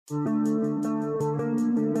Ladies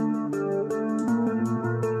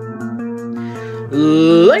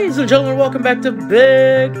and gentlemen, welcome back to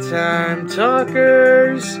Big Time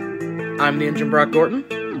Talkers. I'm the Engine Brock Gorton.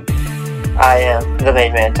 I am the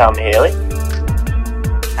main man, Tommy Haley.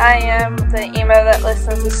 I am the emo that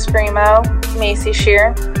listens to Screamo, Macy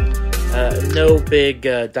Shear. No big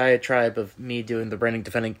diatribe of me doing the branding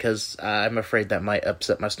defending, because I'm afraid that might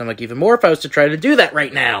upset my stomach even more if I was to try to do that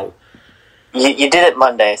right now. You did it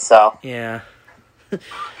Monday, so... Yeah.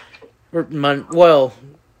 Well,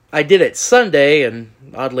 I did it Sunday, and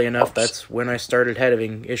oddly enough, that's when I started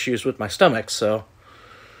having issues with my stomach, so...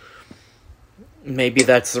 maybe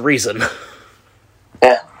that's the reason.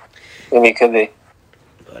 Yeah, maybe it could be.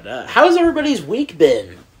 But, how's everybody's week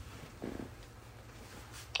been?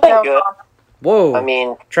 Pretty good. Whoa. I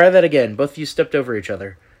mean... try that again. Both of you stepped over each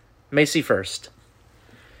other. Macy first.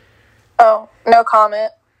 Oh, no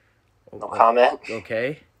comment. No comment.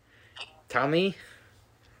 Okay. Tommy?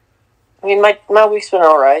 I mean, my week's been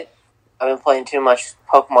alright. I've been playing too much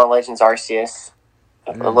Pokemon Legends Arceus.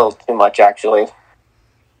 A little too much, actually.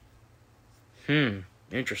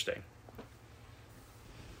 Interesting.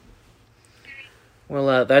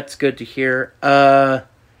 Well, that's good to hear. We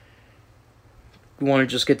want to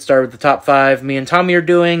just get started with the top 5 me and Tommy are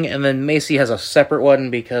doing, and then Macy has a separate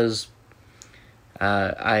one because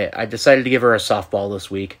I decided to give her a softball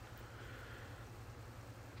this week.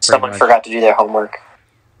 Someone forgot to do their homework.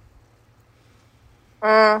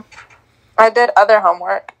 I did other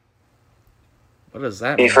homework. What does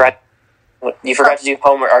that mean? You forgot to do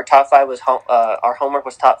homework. Our top 5 was our homework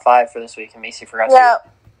was top 5 for this week, and Macy forgot to do it.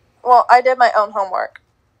 Well, I did my own homework.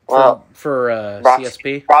 For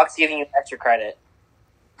CSP? Brock's giving you extra credit.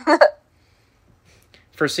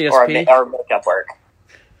 For CSP? Or makeup work.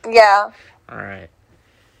 Yeah. Alright.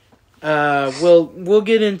 We'll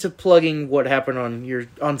get into plugging what happened on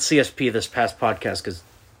CSP this past podcast, because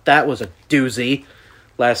that was a doozy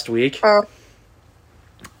last week. So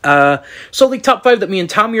the top 5 that me and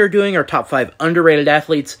Tommy are doing are top 5 underrated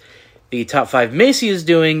athletes. The top 5 Macy is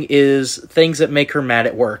doing is things that make her mad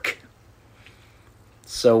at work.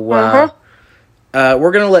 So, we're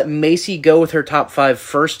gonna let Macy go with her top 5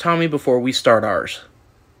 first, Tommy, before we start ours.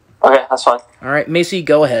 Okay, that's fine. Alright, Macy,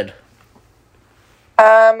 go ahead.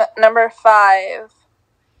 Number 5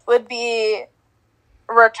 would be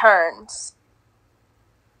returns.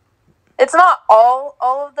 It's not all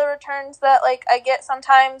of the returns that, like, I get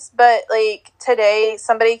sometimes, but, like, today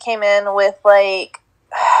somebody came in with, like,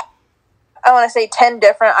 I want to say 10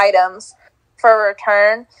 different items for a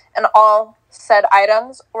return, and all said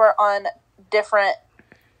items were on different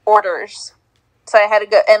orders. So I had to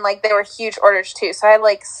go, and, like, they were huge orders, too. So I had,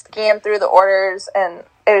 like, scan through the orders, and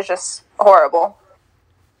it was just horrible.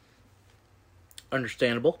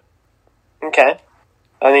 Understandable. Okay.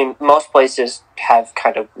 I mean, most places have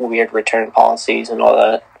kind of weird return policies and all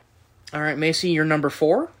that. Alright, Macy, you're number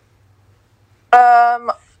 4?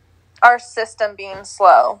 Our system being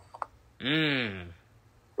slow. It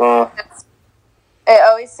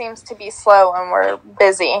always seems to be slow when we're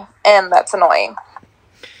busy, and that's annoying.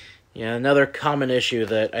 Yeah, another common issue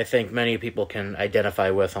that I think many people can identify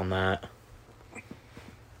with on that.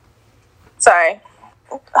 Sorry.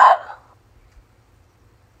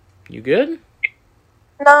 You good?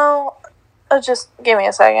 No, just give me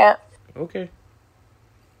a second. Okay.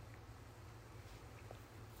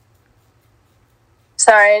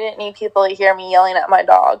 Sorry, I didn't need people to hear me yelling at my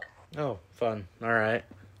dog. Oh, fun. Alright.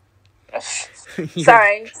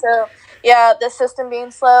 Sorry. So, yeah, the system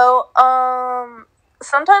being slow.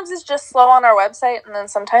 Sometimes it's just slow on our website, and then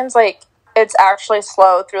sometimes, like, it's actually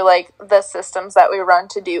slow through, like, the systems that we run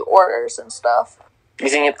to do orders and stuff. You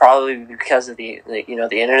think it probably because of the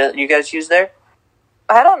internet that you guys use there?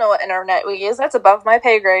 I don't know what internet we use. That's above my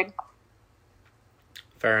pay grade.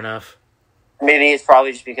 Fair enough. Maybe it's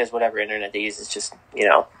probably just because whatever internet they use is just,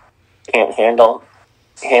 can't handle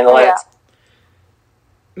it.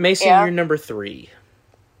 Macy, you're number 3.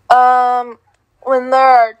 When there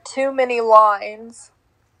are too many lines.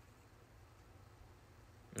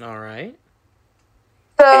 Alright.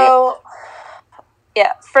 So,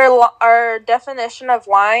 yeah, for our definition of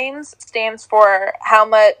lines stands for how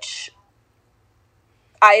much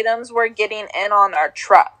items we're getting in on our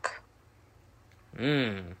truck.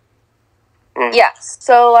 Yes,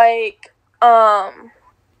 so, like,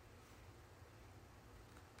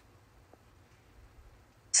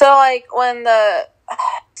 when the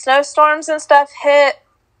snowstorms and stuff hit,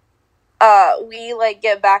 we, like,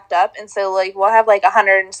 get backed up, and so, like, we'll have, like,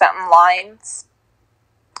 100 and something lines,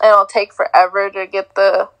 and it'll take forever to get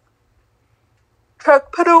the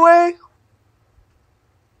truck put away.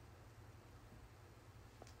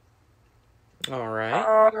 All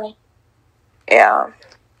right. Yeah.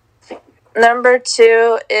 Number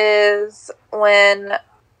 2 is when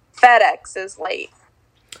FedEx is late.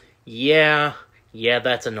 Yeah,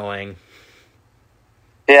 that's annoying.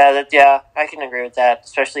 Yeah, I can agree with that.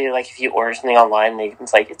 Especially like if you order something online, and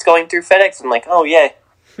it's like it's going through FedEx. I'm like, oh yay,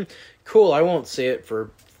 Cool. I won't see it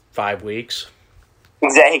for 5 weeks.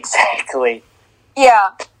 exactly.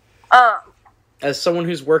 Yeah. As someone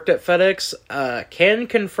who's worked at FedEx, can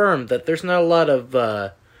confirm that there's not a lot of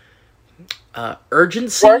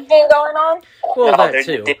urgency. Working going on? Well, No, that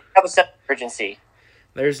too. They have a sense of urgency.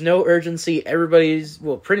 There's no urgency.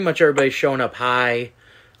 Pretty much everybody's showing up high,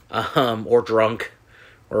 or drunk,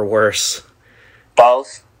 or worse.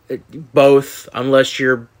 Both. Both, unless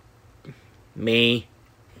you're me.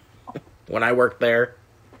 When I worked there,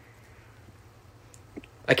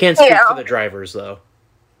 I can't speak for the drivers though.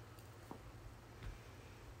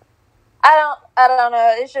 I don't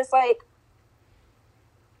know. It's just like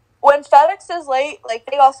when FedEx is late, like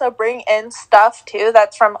they also bring in stuff too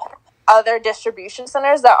that's from other distribution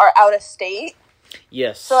centers that are out of state.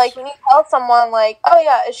 Yes. So like when you tell someone like, oh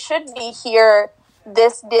yeah, it should be here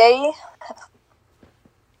this day,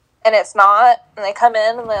 and it's not, and they come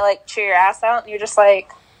in and they like cheer your ass out, and you're just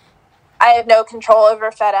like, I have no control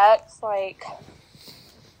over FedEx. Like,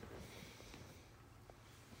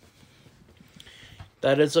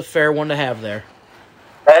 that is a fair one to have there.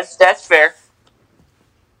 That's fair.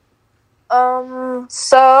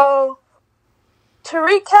 So to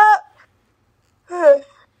recap,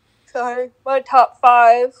 sorry, my top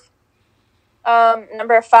 5.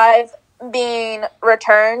 Number 5 being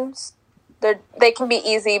returns. They can be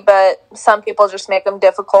easy, but some people just make them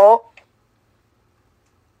difficult.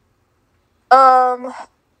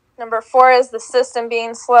 Number 4 is the system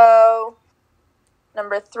being slow.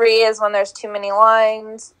 Number 3 is when there's too many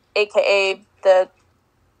lines, aka the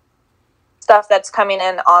stuff that's coming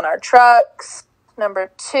in on our trucks.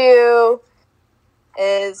 Number 2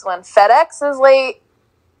 is when FedEx is late.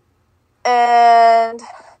 And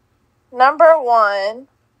number 1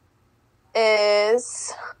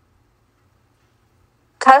 is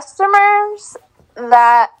customers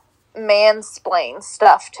that mansplain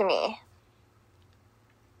stuff to me.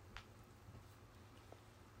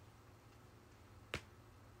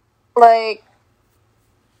 Like,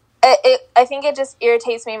 I think it just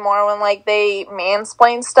irritates me more when, like, they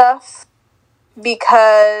mansplain stuff,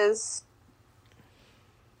 because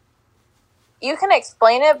you can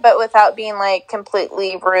explain it, but without being, like,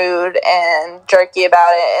 completely rude and jerky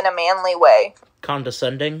about it in a manly way.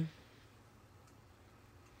 Condescending?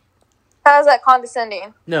 How is that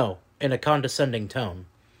condescending? No, in a condescending tone.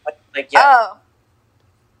 Like, yeah. Oh.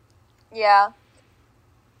 Yeah.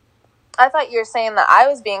 I thought you were saying that I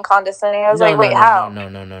was being condescending. I was wait, how? No.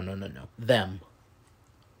 Them.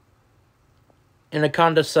 In a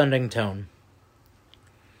condescending tone.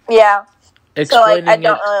 Yeah. So, like, I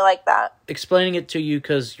don't it, really like that. Explaining it to you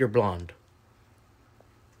because you're blonde.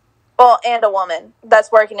 Well, and a woman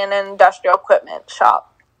that's working in an industrial equipment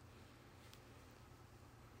shop.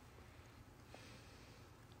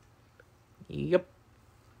 Yep.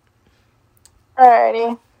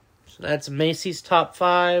 Alrighty. So that's Macy's top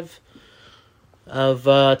 5 of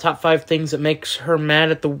top 5 things that makes her mad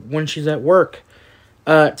at when she's at work.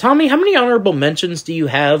 Tommy, how many honorable mentions do you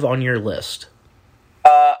have on your list?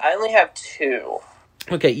 I only have 2.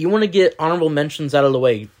 Okay, you want to get honorable mentions out of the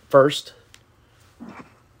way first?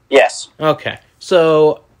 Yes. Okay,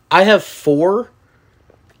 so I have 4.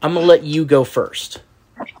 I'm going to let you go first.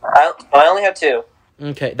 I only have 2.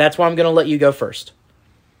 Okay, that's why I'm going to let you go first.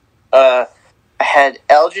 I had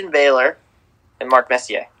Elgin Baylor and Mark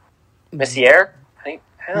Messier. Messier?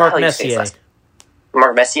 Mark Messier.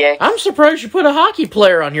 Mark Messier? I'm surprised you put a hockey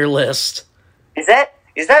player on your list. Is that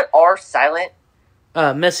R silent?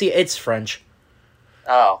 Messier, it's French.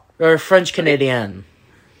 Oh. Or French-Canadian.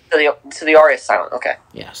 So the R is silent, okay.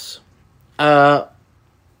 Yes.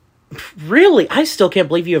 Really? I still can't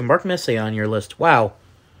believe you have Mark Messier on your list. Wow.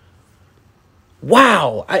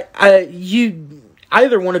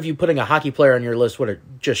 Either one of you putting a hockey player on your list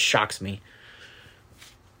just shocks me.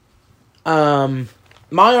 My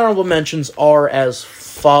honorable mentions are as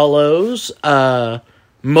follows.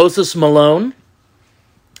 Moses Malone.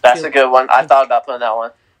 That's a good one. I thought about putting that one.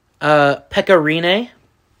 Pekka Rinne,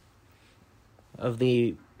 of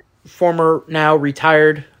the former, now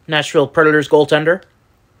retired Nashville Predators goaltender.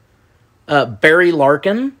 Barry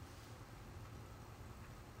Larkin.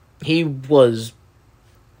 He was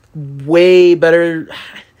way better.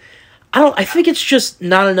 I think it's just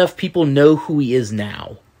not enough people know who he is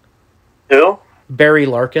now. Who? Barry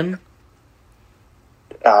Larkin.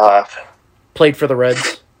 Played for the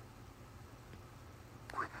Reds.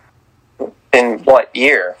 In what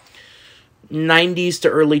year? 90s to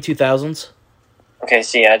early 2000s. Okay,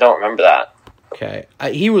 see, I don't remember that. Okay.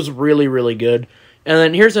 He was really, really good. And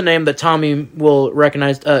then here's a name that Tommy will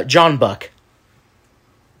recognize. John Buck.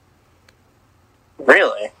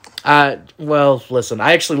 Really? Well, listen,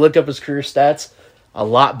 I actually looked up his career stats. A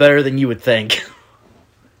lot better than you would think.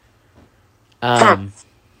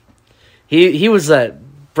 He was that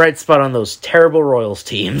bright spot on those terrible Royals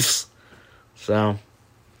teams. So,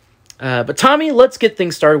 but Tommy, let's get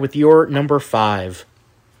things started with your number 5.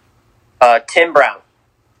 Tim Brown.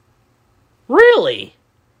 Really?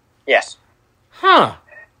 Yes. Huh.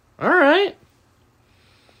 Alright.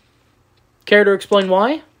 Care to explain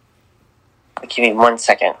why? Give me 1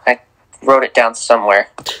 second. I wrote it down somewhere.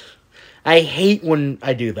 I hate when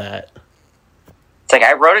I do that. It's like,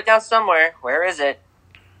 I wrote it down somewhere. Where is it?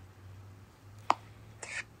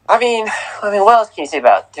 I mean, what else can you say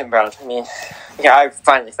about Tim Brown? I mean, yeah, I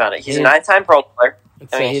finally found it. He's a 9-time Pro Bowler.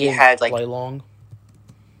 I mean, he had, like... play long?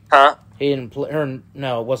 Huh? He didn't play...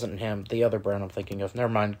 no, it wasn't him. The other Brown I'm thinking of. Never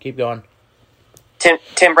mind. Keep going.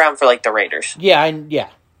 Tim Brown for, like, the Raiders. Yeah. I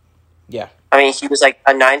mean, he was, like,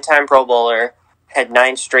 a 9-time Pro Bowler, had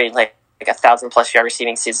 9 straight, like 1,000-plus yard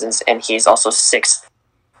receiving seasons, and he's also 6th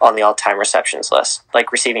on the all-time receptions list,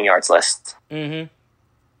 like, receiving yards list. Mm-hmm.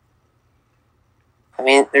 I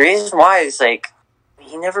mean, the reason why is, like,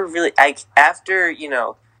 he never really... after,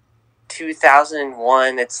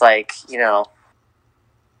 2001, it's like,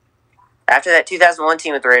 after that 2001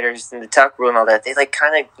 team with the Raiders and the Tuck rule and all that, they, like,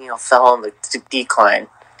 kind of, fell on the decline,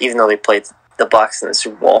 even though they played the Bucs in the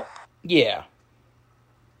Super Bowl. Yeah.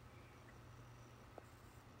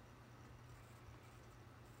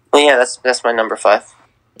 Well, yeah, that's my number 5.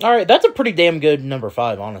 All right, that's a pretty damn good number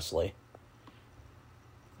 5, honestly.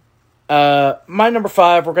 My number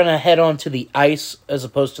 5, we're going to head on to the ice as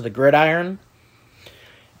opposed to the gridiron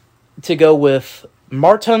to go with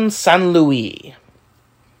Martin St. Louis.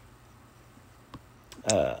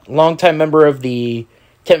 Longtime member of the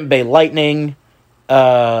Tampa Bay Lightning,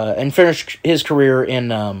 and finished his career in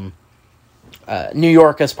New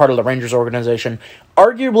York as part of the Rangers organization.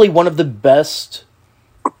 Arguably one of the best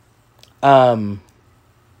all-around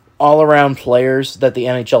players that the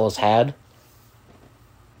NHL has had.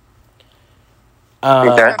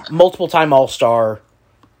 Okay. Multiple-time All-Star.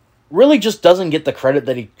 Really just doesn't get the credit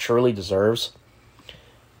that he truly deserves.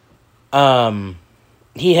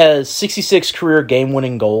 He has 66 career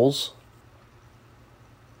game-winning goals.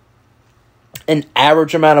 An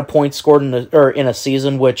average amount of points scored in a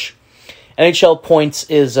season, which NHL points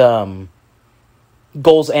is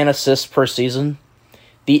goals and assists per season.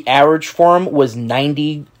 The average for him was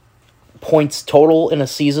 90 points total in a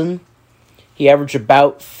season. He averaged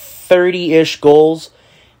about 30-ish goals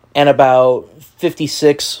and about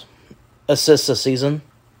 56 assists a season.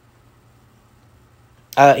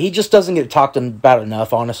 He just doesn't get talked about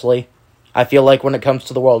enough, honestly. I feel like when it comes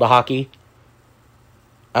to the world of hockey.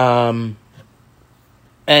 And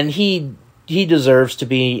he deserves to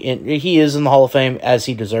be he is in the Hall of Fame as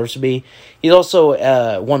he deserves to be. He's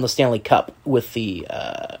also won the Stanley Cup with the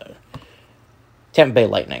Tampa Bay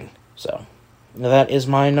Lightning. So that is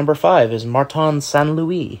my number 5, is Martin St.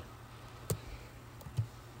 Louis.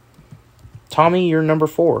 Tommy, your number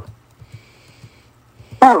 4.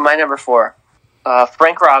 Oh, my number 4.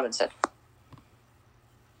 Frank Robinson.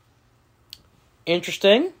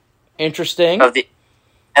 Interesting. Of the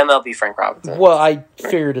MLB Frank Robinson. Well, I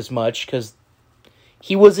figured as much, because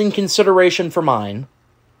he was in consideration for mine.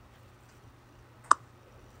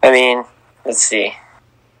 I mean, let's see.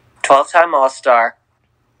 12-time All-Star.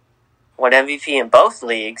 Won MVP in both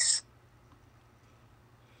leagues.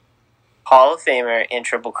 Hall of Famer and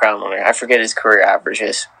Triple Crown winner. I forget his career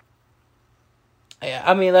averages. Yeah,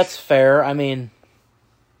 I mean, that's fair. I mean,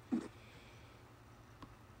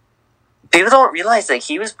 people don't realize, like,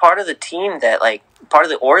 he was part of the team that, like, part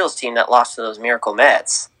of the Orioles team that lost to those Miracle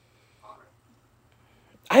Mets.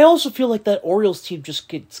 I also feel like that Orioles team just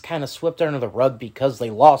gets kind of swept under the rug because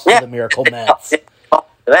they lost to the Miracle Mets. The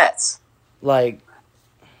Mets. Like,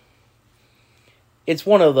 it's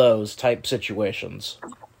one of those type situations.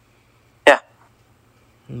 Yeah.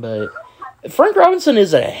 But Frank Robinson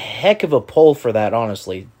is a heck of a pull for that,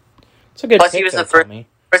 honestly. It's a good Plus, pick he was there, the first. Tommy.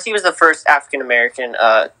 Plus, he was the first African American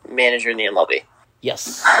manager in the MLB.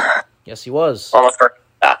 Yes. Yes, he was. Almost forgot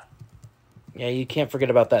that. Yeah, you can't forget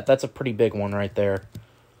about that. That's a pretty big one right there.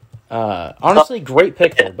 Honestly, great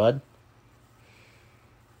pick there, bud.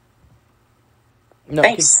 No,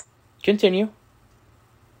 Thanks. Continue.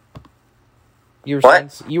 You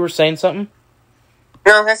were saying something?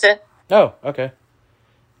 No, that's it. Oh, okay.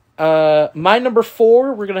 My number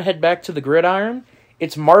 4, we're going to head back to the gridiron,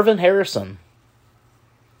 It's Marvin Harrison.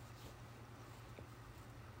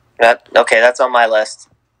 Okay, that's on my list.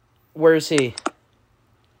 Where is he?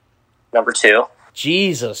 Number 2.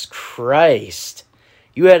 Jesus Christ.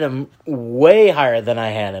 You had him way higher than I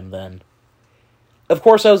had him then. Of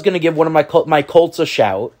course, I was going to give one of my Colts a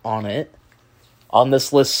shout on it. On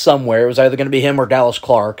this list somewhere. It was either going to be him or Dallas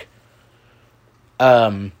Clark.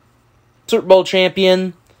 Super Bowl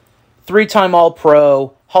champion, 3-time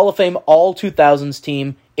All-Pro, Hall of Fame All-2000s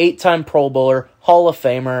team, 8-time Pro Bowler, Hall of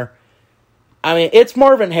Famer. I mean, it's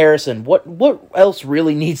Marvin Harrison. What else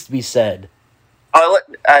really needs to be said?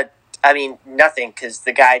 I mean, nothing, because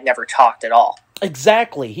the guy never talked at all.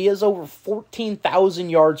 Exactly. He has over 14,000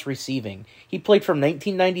 yards receiving. He played from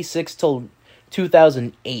 1996 till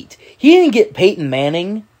 2008. He didn't get Peyton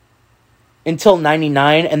Manning until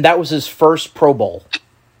 99, and that was his first Pro Bowl.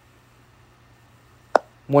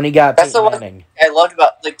 When he got Peyton Manning. I loved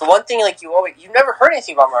about, the one thing, you never heard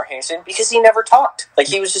anything about Mark Harrison because he never talked.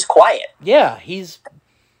 He was just quiet. Yeah, he's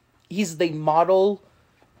the model,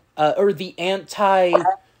 or the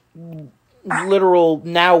anti-literal,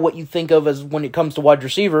 now what you think of as when it comes to wide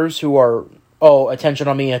receivers who are, attention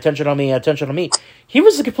on me, attention on me, attention on me. He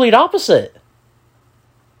was the complete opposite.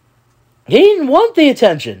 He didn't want the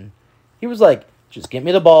attention. He was like, just get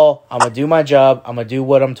me the ball, I'm going to do my job, I'm going to do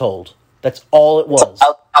what I'm told. That's all it was.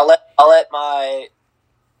 I'll let my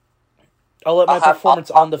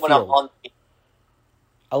performance on the field.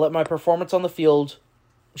 I'll let my performance on the field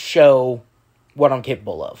show what I'm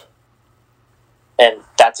capable of. And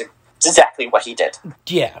that's exactly what he did.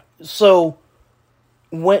 Yeah. So,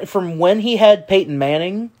 from when he had Peyton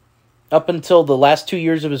Manning up until the last 2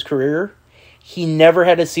 years of his career, he never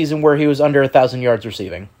had a season where he was under 1,000 yards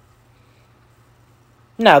receiving.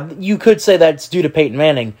 Now, you could say that's due to Peyton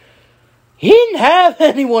Manning. He didn't have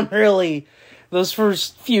anyone, really, those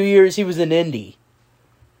first few years he was in Indy.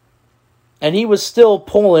 And he was still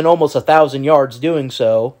pulling almost 1,000 yards doing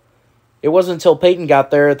so. It wasn't until Peyton got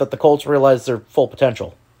there that the Colts realized their full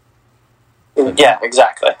potential. Yeah,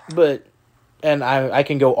 exactly. And I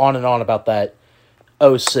can go on and on about that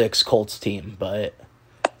 06 Colts team, but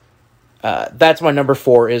that's my number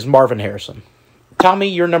 4 is Marvin Harrison. Tommy,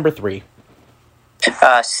 you're number 3.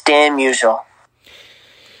 Stan Musial.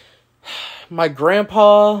 My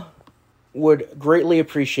grandpa would greatly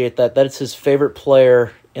appreciate that. That is his favorite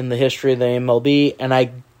player in the history of the MLB, and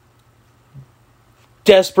I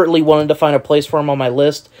desperately wanted to find a place for him on my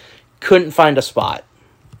list. Couldn't find a spot.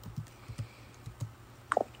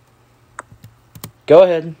 Go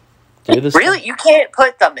ahead. Do this. Really? You can't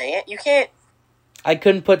put the man? You can't... I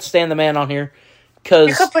couldn't put Stan the Man on here, because...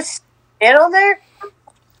 You could put Stan on there?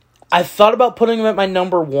 I thought about putting him at my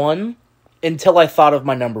number 1 until I thought of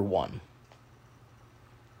my number 1.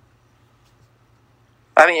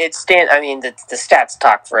 I mean, the stats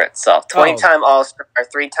talk for itself. 20-time All-Star,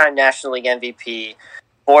 3-time National League MVP,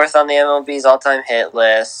 4th on the MLB's all-time hit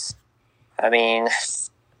list. I mean,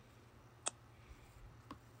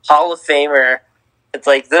 Hall of Famer. It's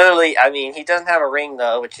literally, he doesn't have a ring,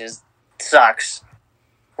 though, which sucks.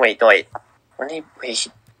 Wait. When he...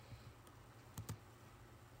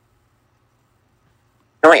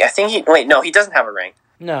 No, wait, I think he... Wait, no, he doesn't have a ring.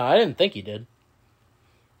 No, I didn't think he did.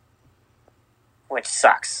 Which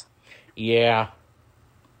sucks. Yeah.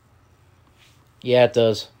 Yeah, it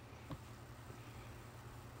does.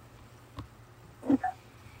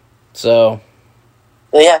 So.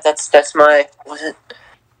 Well, yeah, that's my... Was it?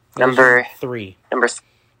 Number 3. Number 3.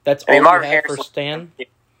 That's all Marvin you have for Stan?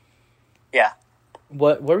 Yeah.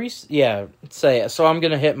 What were you... Yeah, say it. So I'm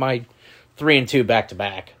going to hit my 3 and 2 back to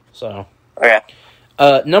back. So. Okay.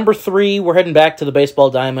 Number 3, we're heading back to the baseball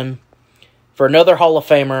diamond for another Hall of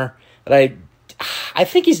Famer that I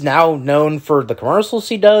think he's now known for the commercials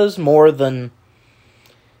he does more than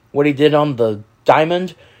what he did on the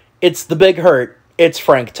diamond. It's the Big Hurt. It's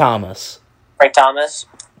Frank Thomas. Frank Thomas?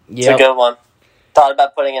 It's a good one. Thought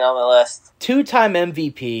about putting it on my list. 2-time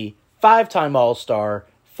MVP, 5-time All-Star,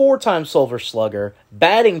 4-time Silver Slugger,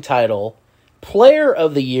 batting title, Player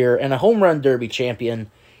of the Year, and a Home Run Derby champion.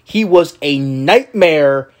 He was a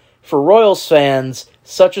nightmare for Royals fans,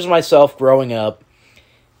 such as myself growing up.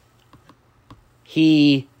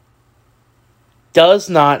 He does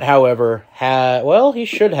not, however, have... Well, he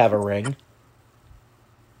should have a ring.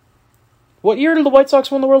 What year did the White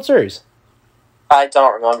Sox win the World Series? I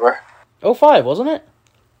don't remember. 05, wasn't it?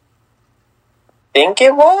 Think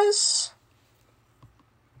it was?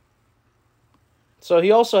 So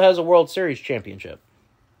he also has a World Series championship.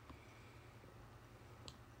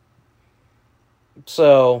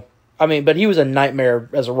 So, but he was a nightmare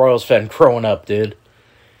as a Royals fan growing up, dude.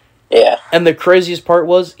 Yeah. And the craziest part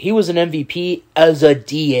was, he was an MVP as a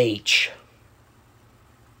DH.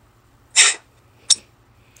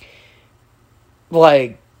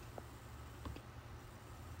 Like,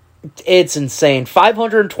 it's insane.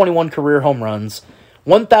 521 career home runs,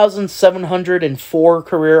 1,704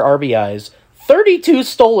 career RBIs, 32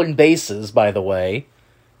 stolen bases, by the way.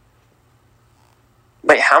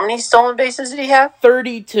 Wait, how many stolen bases did he have?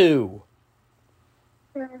 32.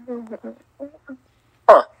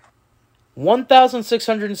 Huh.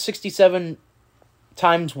 1,667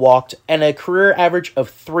 times walked, and a career average of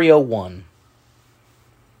 301.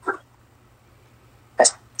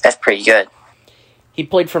 That's pretty good. He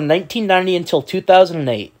played from 1990 until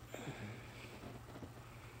 2008.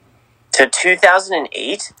 To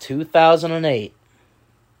 2008? 2008.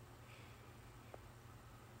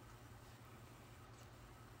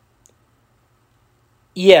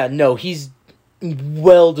 Yeah, no, he's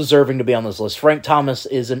well deserving to be on this list. Frank Thomas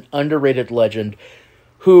is an underrated legend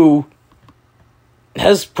who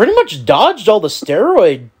has pretty much dodged all the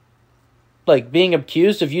steroid, like being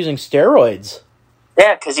accused of using steroids.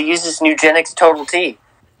 Yeah, because he uses Nugenix Total T.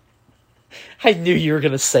 I knew you were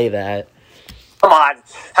going to say that. Come on.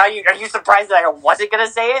 Are you surprised that I wasn't going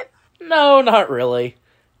to say it? No, not really.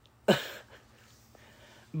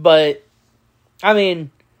 But, I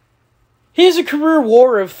mean, he has a career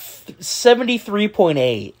WAR of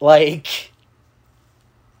 73.8. Like,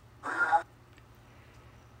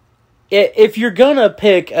 if you're going to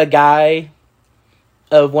pick a guy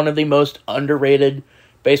of one of the most underrated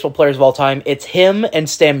baseball players of all time, it's him and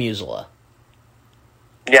Stan Musiala.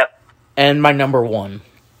 Yep. And my number one.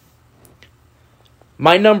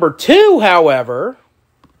 My number two, however,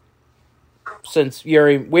 since we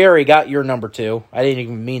already got your number two, I didn't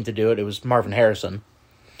even mean to do it, it was Marvin Harrison.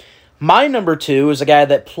 My number two is a guy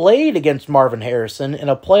that played against Marvin Harrison in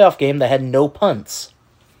a playoff game that had no punts.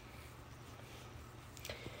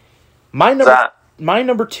 My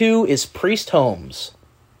number two is Priest Holmes.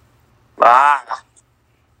 Ah.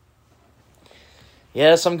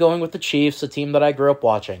 Yes, I'm going with the Chiefs, a team that I grew up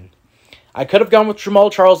watching. I could have gone with Jamal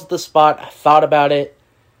Charles at this spot. I thought about it.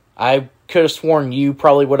 I could have sworn you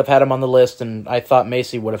probably would have had him on the list, and I thought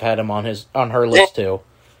Macy would have had him on her list too.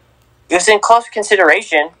 It was in close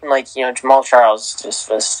consideration. Like, Jamal Charles just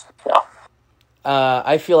was,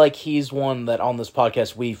 I feel like he's one that on this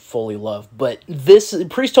podcast we fully love. But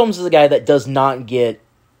Priest Holmes is a guy that does not get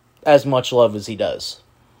as much love as he does.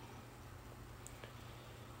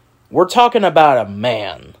 We're talking about a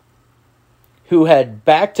man who had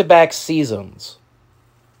back-to-back seasons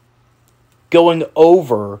going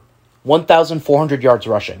over 1,400 yards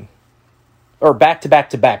rushing. Or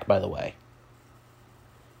back-to-back-to-back, by the way.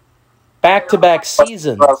 Back-to-back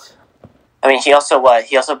seasons. I mean, he also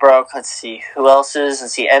broke, let's see, who else's?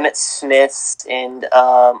 Let's see, Emmitt Smith's and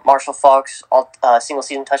Marshall Faulk's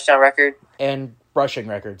single-season touchdown record. And rushing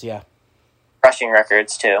records, yeah. Rushing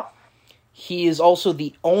records, too. He is also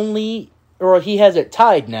the only, or he has it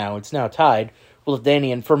tied now, it's now tied, with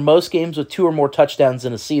Danian for most games with 2 or more touchdowns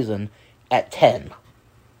in a season at 10.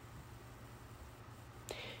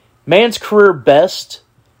 Man's career best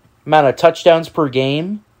amount of touchdowns per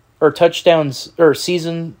game, or touchdowns in a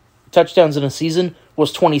season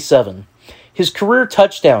was 27. His career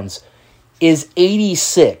touchdowns is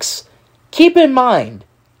 86. Keep in mind,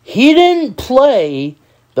 he didn't play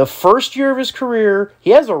the first year of his career.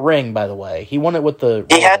 He has a ring, by the way. He won it with the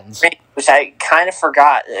Ravens. He had a ring, which I kind of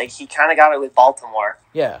forgot. Like, he kind of got it with Baltimore.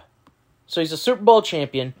 Yeah. So he's a Super Bowl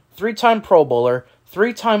champion, 3-time Pro Bowler,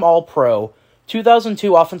 3-time All-Pro,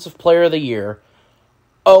 2002 Offensive Player of the Year.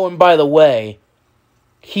 Oh, and by the way,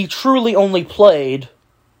 he truly only played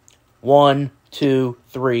 1, 2,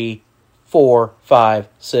 3, 4, 5,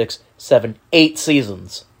 6, 7, 8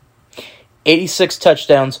 seasons. 86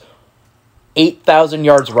 touchdowns, 8,000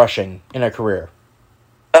 yards rushing in a career.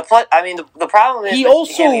 But the problem is he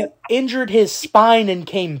also injured his spine and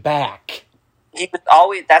came back. He was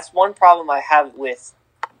always. That's one problem I have with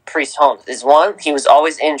Priest Holmes. Is one, he was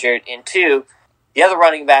always injured, and two, the other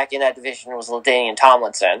running back in that division was LaDainian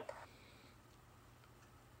Tomlinson.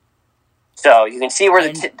 So you can see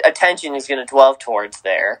where the attention is going to dwell towards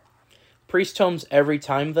there. Priest Holmes every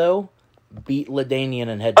time though beat LaDainian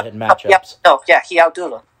in head-to-head matchups. He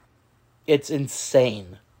outdid him. It's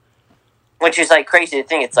insane. Which is like crazy to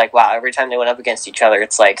think. It's like, wow, every time they went up against each other,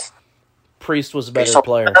 it's like Priest was a better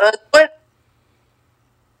player.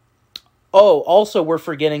 Oh, also we're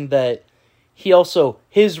forgetting that he also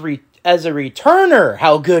as a returner,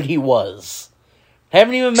 how good he was.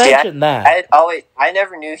 Haven't even mentioned that. I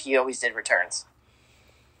never knew he always did returns.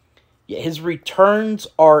 Yeah, his returns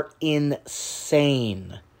are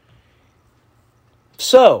insane.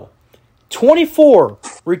 So, 24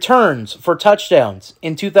 returns for touchdowns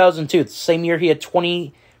in 2002. The same year he had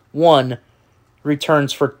 21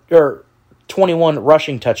 returns for 21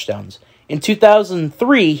 rushing touchdowns. In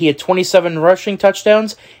 2003, he had 27 rushing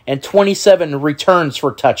touchdowns and 27 returns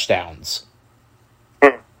for touchdowns.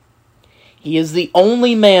 He is the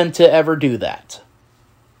only man to ever do that.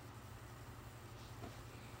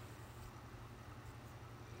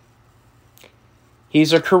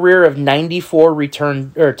 He's a career of 94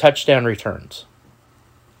 touchdown returns.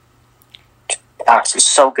 That's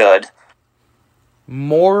so good.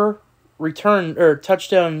 More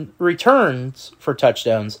touchdown returns for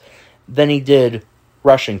touchdowns than he did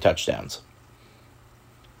rushing touchdowns.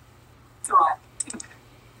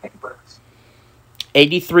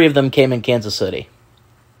 83 of them came in Kansas City.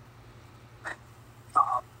 Yeah,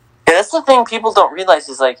 that's the thing people don't realize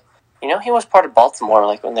is, like, he was part of Baltimore,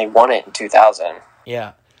 like, when they won it in 2000.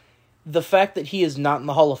 Yeah. The fact that he is not in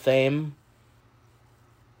the Hall of Fame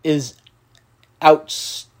is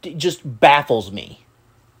just baffles me.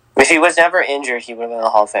 If he was never injured, he would have been in the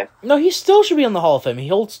Hall of Fame. No, he still should be in the Hall of Fame. He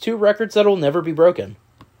holds 2 records that will never be broken.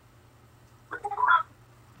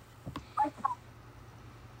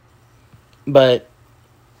 But,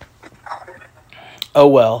 oh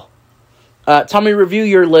well. Tommy, review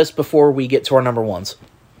your list before we get to our number ones.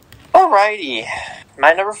 Alrighty.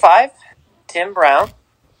 My number 5, Tim Brown.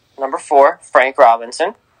 Number 4, Frank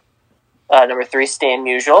Robinson. Number 3, Stan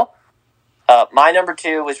Musial. My number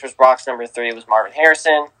 2, which was Brock's number 3, was Marvin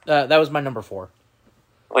Harrison. That was my number 4.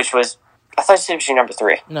 Which was... I thought you said it was your number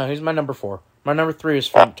 3. No, he's my number 4. My number 3 is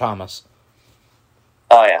Frank Thomas.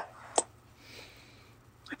 Oh, yeah.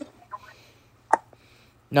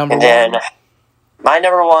 Number 1. And then, my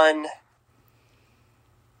number 1,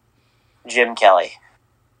 Jim Kelly.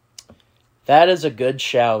 That is a good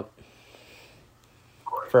shout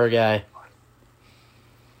for a guy.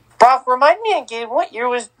 Brock, remind me again, what year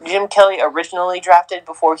was Jim Kelly originally drafted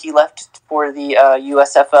before he left for the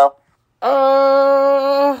USFL?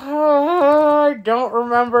 I don't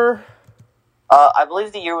remember. I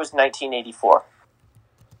believe the year was 1984.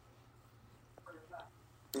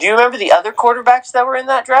 Do you remember the other quarterbacks that were in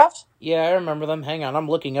that draft? Yeah, I remember them. Hang on, I'm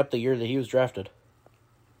looking up the year that he was drafted.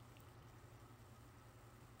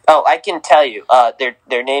 Oh, I can tell you.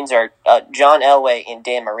 Their names are John Elway and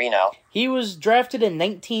Dan Marino. He was drafted in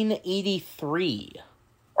 1983.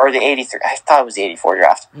 Or the 83. I thought it was the 84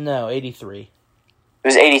 draft. No, 83. It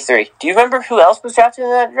was 83. Do you remember who else was drafted in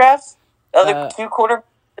that draft? The other 2 quarterbacks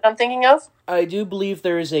that I'm thinking of? I do believe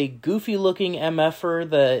there is a goofy-looking MFer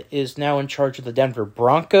that is now in charge of the Denver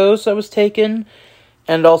Broncos that was taken.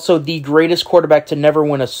 And also the greatest quarterback to never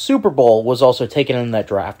win a Super Bowl was also taken in that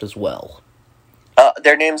draft as well.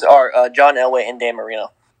 Their names are John Elway and Dan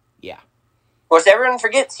Marino. Yeah. Of course, everyone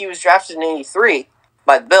forgets he was drafted in 83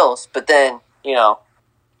 by the Bills, but then,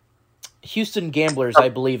 Houston Gamblers, I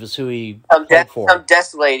believe, is who he played for. Some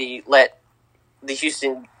desk lady let the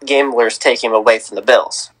Houston Gamblers take him away from the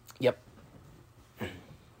Bills. Yep.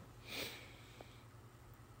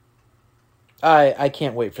 I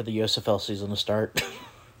can't wait for the USFL season to start.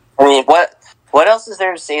 I mean, what else is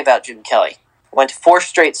there to say about Jim Kelly? Went to 4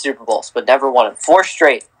 straight Super Bowls, but never won them. 4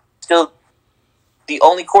 straight. Still the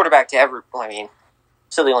only quarterback to ever...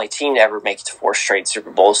 still the only team to ever make it to 4 straight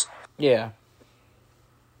Super Bowls. Yeah.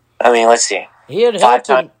 I mean, let's see. He had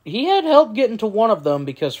help getting to one of them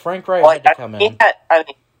because Frank Wright had to come in.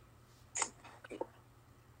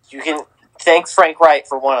 You can thank Frank Wright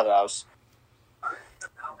for one of those.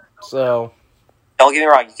 So... Don't get me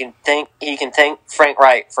wrong. He can thank Frank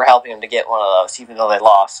Wright for helping him to get one of those, even though they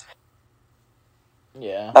lost.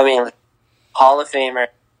 Yeah. I mean, Hall of Famer,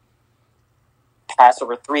 passed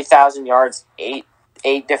over 3,000 yards 8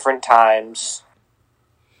 different times,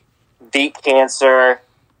 beat cancer.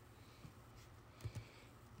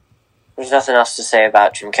 There's nothing else to say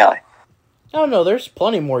about Jim Kelly. Oh no, there's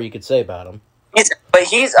plenty more you could say about him.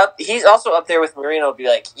 He's also up there with Marino. Be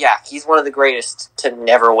like, yeah, he's one of the greatest to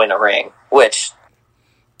never win a ring. Which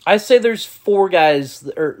I say there's 4 guys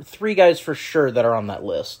or 3 guys for sure that are on that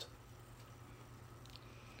list.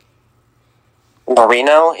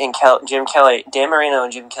 Marino and Jim Kelly, Dan Marino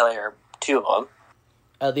and Jim Kelly are 2 of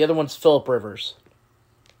them. The other one's Phillip Rivers.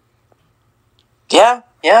 Yeah,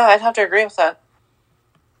 I'd have to agree with that.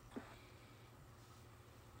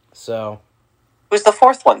 So, who's the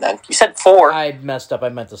 4th one then? You said 4. I messed up. I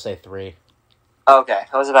meant to say 3. Okay,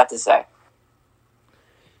 I was about to say.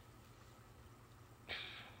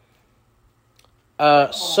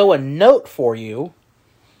 So a note for you,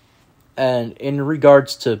 and in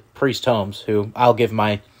regards to Priest Holmes, who I'll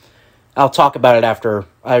talk about it after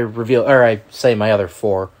I say my other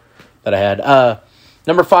 4 that I had.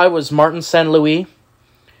 Number 5 was Martin St. Louis.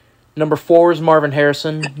 Number 4 was Marvin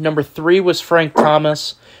Harrison. Number 3 was Frank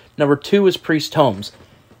Thomas. Number 2 was Priest Holmes.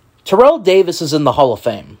 Terrell Davis is in the Hall of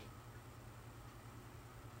Fame.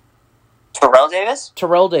 Terrell Davis?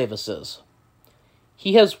 Terrell Davis is.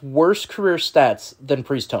 He has worse career stats than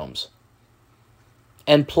Priest Holmes.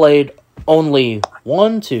 And played only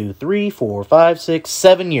 1, 2, 3, 4, 5, 6,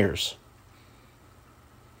 7 years.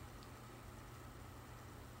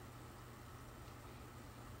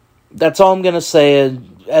 That's all I'm going to say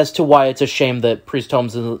as to why it's a shame that Priest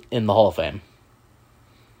Holmes is in the Hall of Fame.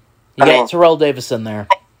 You got Terrell Davis in there.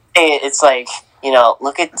 It's like,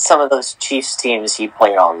 look at some of those Chiefs teams he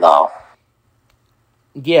played on, though.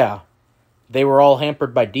 Yeah. They were all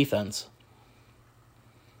hampered by defense.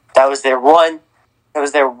 That was their one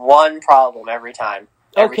problem every time.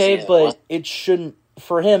 Okay, but it shouldn't,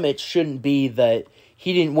 for him, it shouldn't be that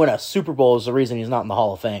he didn't win a Super Bowl is the reason he's not in the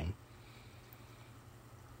Hall of Fame.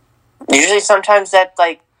 Usually, sometimes that,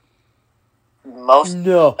 most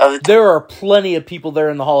No, of the time, there are plenty of people there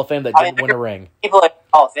in the Hall of Fame that didn't win a ring. People in the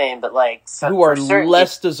Hall of Fame, but, who are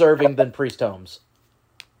less deserving than Priest Holmes.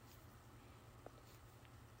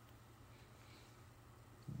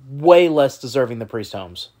 Way less deserving than Priest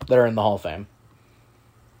Holmes that are in the Hall of Fame.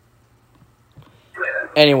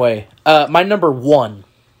 Anyway, my number 1.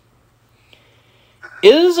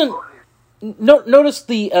 It isn't... notice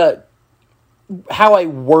the... how I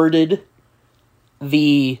worded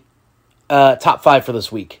the top 5 for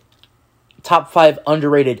this week. Top 5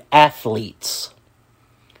 underrated athletes.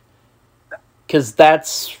 Because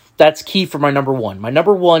that's key for my number 1. My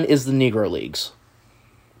number 1 is the Negro Leagues.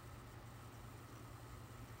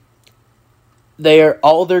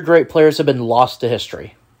 All their great players have been lost to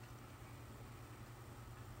history.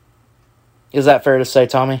 Is that fair to say,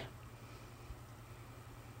 Tommy?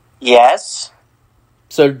 Yes.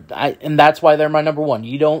 And that's why they're my number 1.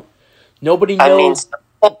 Nobody knows.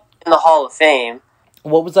 In the Hall of Fame.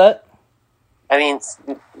 What was that?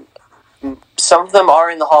 Some of them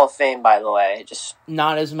are in the Hall of Fame, by the way. Just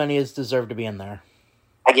not as many as deserve to be in there.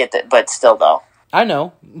 I get that, but still, though. I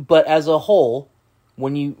know, but as a whole,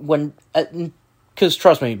 because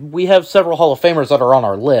trust me, we have several Hall of Famers that are on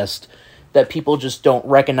our list that people just don't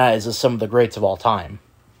recognize as some of the greats of all time.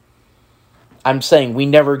 I'm saying we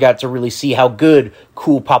never got to really see how good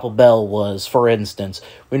Cool Papa Bell was, for instance.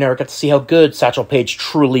 We never got to see how good Satchel Paige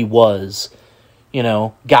truly was.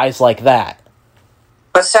 Guys like that.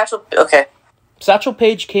 But Satchel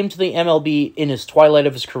Paige came to the MLB in his twilight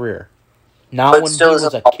of his career. Not when he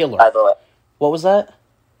was a killer. By the way. What was that?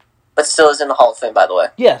 But still is in the Hall of Fame, by the way.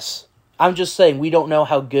 Yes. I'm just saying we don't know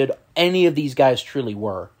how good any of these guys truly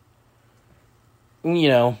were.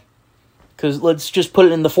 Because let's just put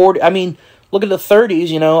it in the 40s. Look at the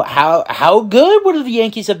 30s, how good would the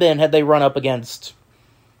Yankees have been had they run up against,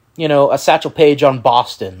 a Satchel Paige on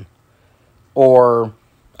Boston, or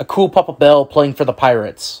a Cool Papa Bell playing for the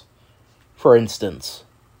Pirates, for instance.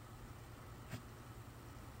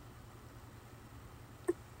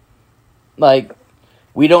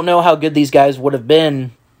 We don't know how good these guys would have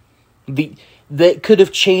been. That could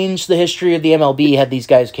have changed the history of the MLB had these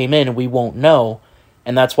guys came in, and we won't know.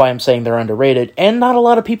 And that's why I'm saying they're underrated. And not a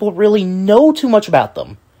lot of people really know too much about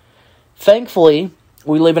them. Thankfully,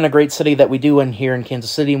 we live in a great city that we do here in Kansas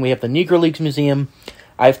City, and we have the Negro Leagues Museum.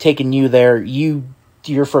 I've taken you there.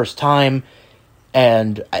 Your first time.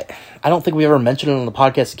 And I don't think we ever mentioned it on the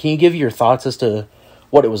podcast. Can you give your thoughts as to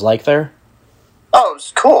what it was like there? Oh, it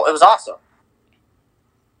was cool. It was awesome.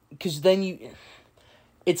 Because then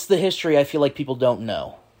it's the history I feel like people don't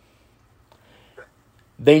know.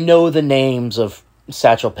 They know the names of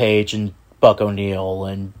Satchel Paige and Buck O'Neil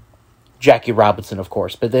and Jackie Robinson, of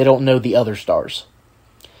course, but they don't know the other stars.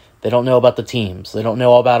 They don't know about the teams. They don't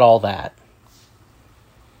know about all that.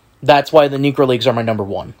 That's why the Negro Leagues are my number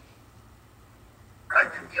 1.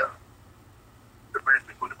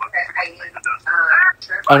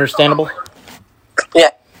 Understandable?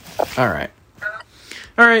 Yeah. All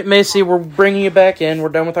right, Macy, we're bringing you back in. We're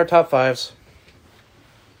done with our top 5s.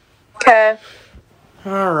 Okay.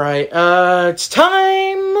 All right, it's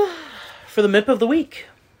time for the MIP of the week.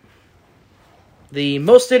 The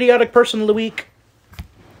most idiotic person of the week.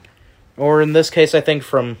 Or in this case, I think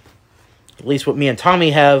from at least what me and Tommy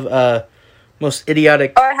have, most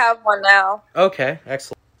idiotic... Oh, I have one now. Okay,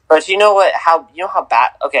 excellent. But you know how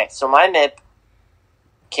bad... Okay, so my MIP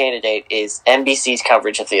candidate is NBC's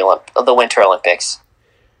coverage of the Winter Olympics.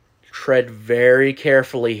 Tread very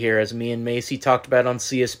carefully here, as me and Macy talked about on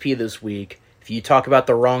CSP this week. If you talk about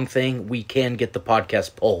the wrong thing, we can get the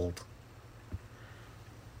podcast pulled.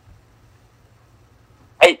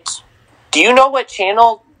 Do you know what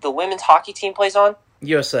channel the women's hockey team plays on?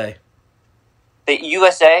 USA. The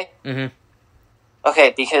USA? Mm-hmm.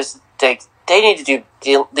 Okay, because they need to do...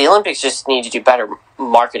 The Olympics just need to do better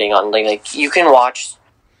marketing on... Like you can watch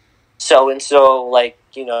so-and-so, like,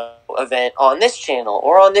 you know, event on this channel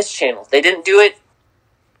or on this channel. They didn't do it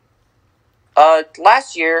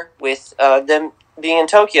last year with them being in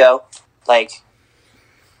Tokyo. Like,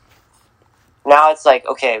 now it's like,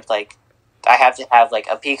 okay, like, I have to have, like,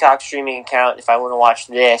 a Peacock streaming account if I want to watch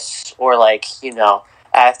this, or, like, you know,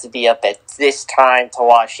 I have to be up at this time to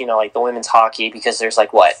watch, you know, like, the women's hockey, because there's,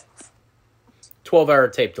 like, what? 12-hour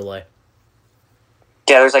tape delay.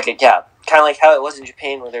 Yeah, there's, like, kind of like how it was in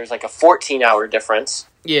Japan, where there's, like, a 14-hour difference.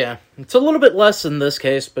 Yeah, it's a little bit less in this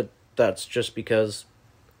case, but that's just because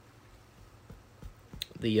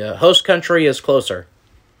the host country is closer.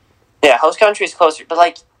 Yeah, host country is closer, but,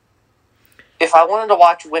 like, if I wanted to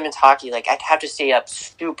watch women's hockey, like, I'd have to stay up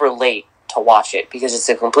super late to watch it, because it's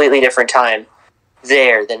a completely different time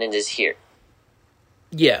there than it is here.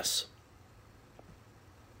 Yes.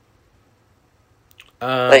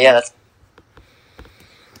 But yeah, that's...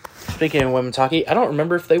 Speaking of women's hockey, I don't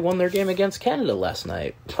remember if they won their game against Canada last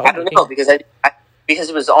night. I don't know, because because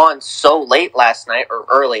it was on so late last night, or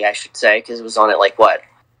early, I should say, because it was on at, like, what?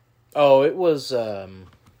 Oh, it was,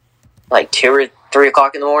 like 2 or 3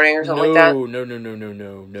 o'clock in the morning or something like that?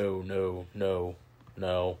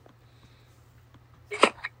 No.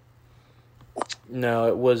 No,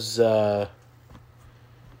 it was, oh,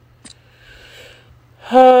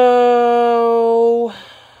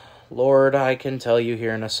 Lord, I can tell you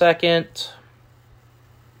here in a second.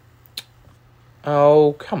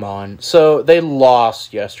 Oh, come on. So, they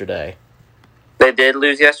lost yesterday. They did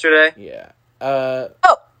lose yesterday? Yeah.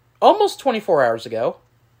 Almost 24 hours ago.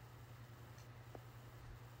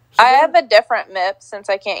 So I have a different MIP since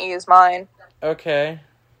I can't use mine. Okay.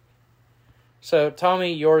 So,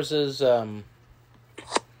 Tommy, yours is,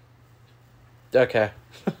 okay.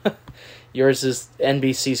 Yours is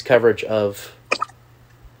NBC's coverage of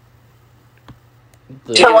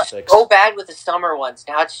the Olympics. Olympics. It's so bad with the summer ones.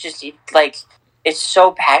 Now it's just, like, it's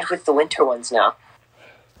so bad with the winter ones now.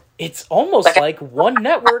 It's almost like one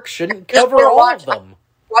network shouldn't cover all of them.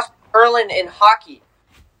 Watch curling and hockey.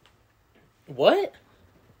 What?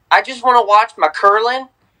 I just want to watch my curling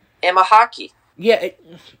and my hockey. Yeah,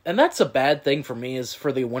 and that's a bad thing for me, is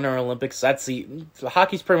for the Winter Olympics. The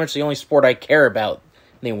hockey's pretty much the only sport I care about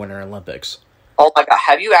in the Winter Olympics. Oh my god,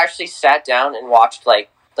 have you actually sat down and watched, like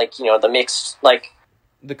you know, the mixed, like,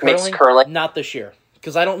 the curling? Mixed curling? Not this year,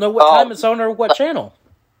 because I don't know what time it's on or what channel.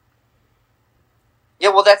 Yeah,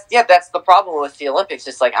 well, that's the problem with the Olympics.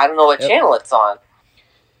 It's like, I don't know what channel it's on.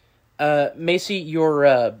 Macy,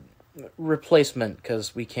 your replacement,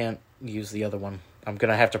 because we can't use the other one. I'm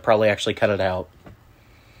gonna have to probably actually cut it out.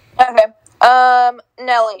 Okay.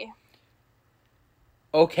 Nelly.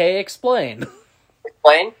 Okay, explain.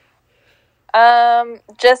 Explain?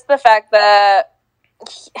 Just the fact that,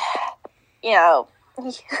 you know...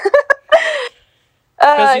 Because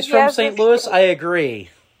he's from St. Louis, I agree.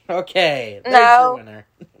 Okay, there's your winner.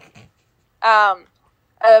 A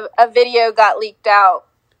video got leaked out.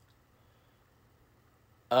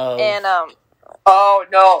 And, oh,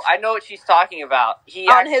 no, I know what she's talking about.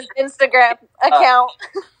 On his Instagram account.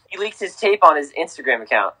 He leaked his tape on his Instagram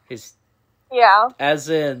account. Yeah. As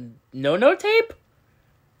in, no tape?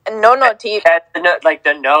 No tape. Like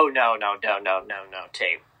the no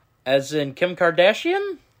tape. As in Kim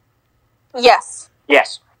Kardashian? Yes.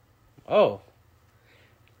 Yes. Oh.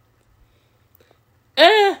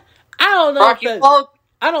 I don't know Rock,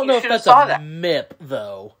 I don't know if that's a MIP,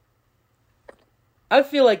 though. I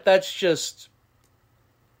feel like that's just...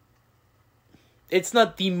 It's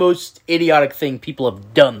not the most idiotic thing people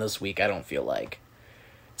have done this week, I don't feel like.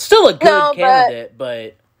 It's still a good candidate,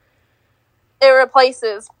 but... It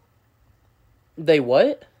replaces... They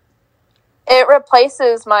what? It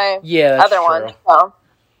replaces my other one. So.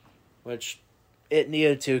 Which, it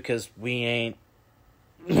needed to, because we ain't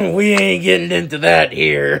getting into that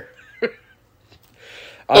here.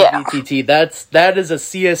 On BTT. That is a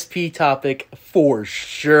CSP topic for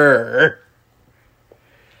sure.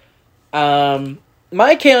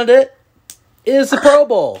 My candidate is the Pro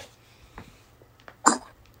Bowl.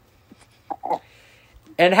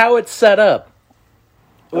 And how it's set up.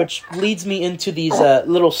 Which leads me into these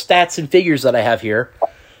little stats and figures that I have here.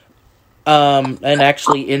 And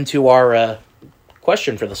actually into our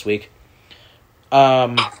question for this week.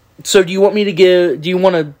 So do you want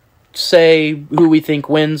to say who we think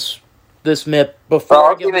wins this MIP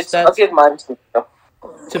before I give the stats? I'll give mine to you.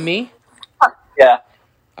 To me? Yeah.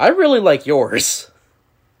 I really like yours.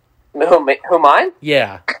 Who, mine?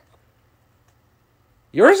 Yeah.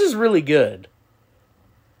 Yours is really good.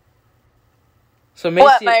 So Macy,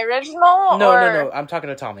 what, my original? No. I'm talking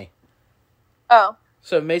to Tommy. Oh.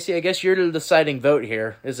 So Macy, I guess you're the deciding vote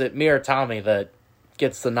here. Is it me or Tommy that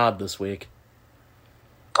gets the nod this week?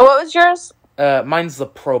 What was yours? Mine's the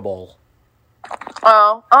Pro Bowl.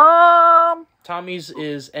 Oh. Tommy's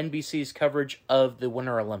is NBC's coverage of the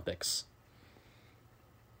Winter Olympics.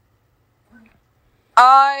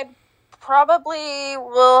 I probably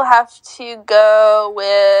will have to go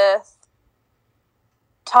with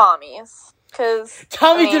Tommy's. Cause,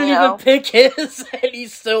 Tommy didn't even pick his, and he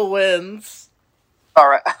still wins.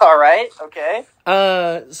 Alright, okay.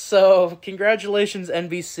 So, congratulations,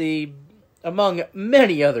 NBC. Among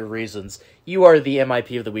many other reasons, you are the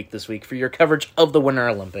MIP of the week this week for your coverage of the Winter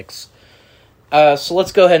Olympics. So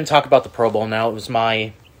let's go ahead and talk about the Pro Bowl now. It was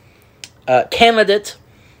my candidate.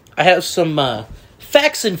 I have some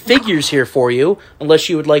facts and figures here for you, unless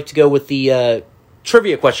you would like to go with the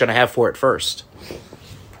trivia question I have for it first.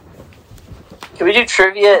 Can we do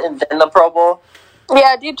trivia and then the Pro Bowl?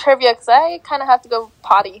 Yeah, do trivia, because I kind of have to go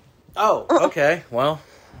potty. Oh, okay. Well,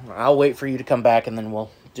 I'll wait for you to come back, and then we'll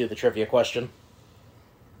do the trivia question.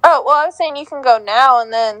 Oh, well, I was saying you can go now,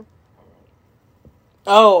 and then...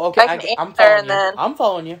 Oh, okay. I'm following you. Then... I'm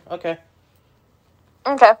following you. Okay.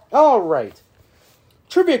 Okay. All right.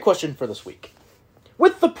 Trivia question for this week.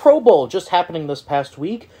 With the Pro Bowl just happening this past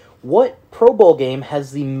week, what Pro Bowl game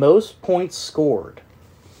has the most points scored?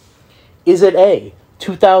 Is it A,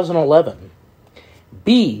 2011,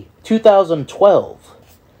 B, 2012,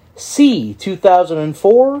 C,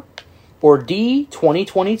 2004, or D,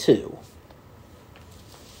 2022?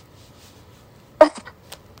 I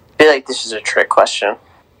feel like this is a trick question.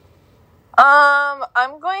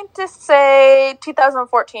 I'm going to say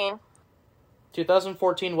 2014.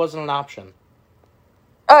 2014 wasn't an option.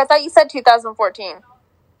 Oh, I thought you said 2014.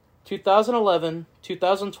 2011,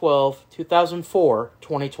 2012, 2004,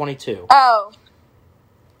 2022. Oh.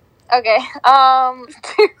 Okay.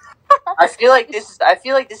 I feel like this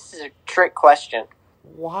is a trick question.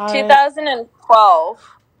 Why? 2012.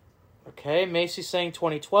 Okay, Macy's saying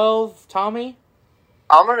 2012. Tommy?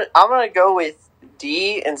 I'm gonna go with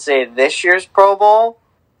D and say this year's Pro Bowl.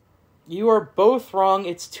 You are both wrong.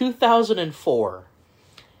 It's 2004.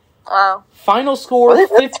 Wow. Final score...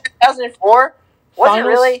 2004? Was it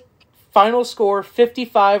really? Final score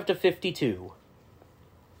 55-52.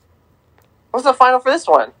 What's the final for this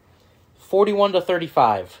one?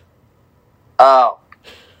 41-35. Oh.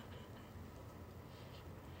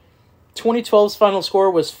 2012's final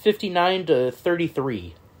score was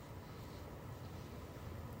 59-33.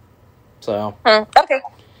 So. Okay.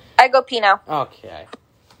 I go pee now. Okay.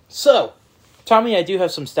 So, Tommy, I do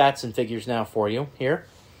have some stats and figures now for you here.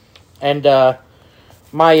 And,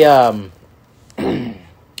 my,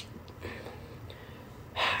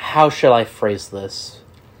 how shall I phrase this?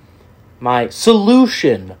 My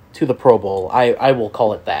solution to the Pro Bowl. I will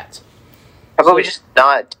call it that. How about we just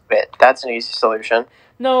not do it? That's an easy solution.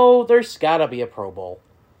 No, there's gotta be a Pro Bowl.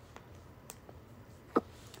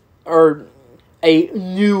 Or a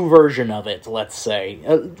new version of it, let's say.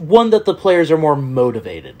 One that the players are more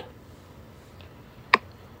motivated.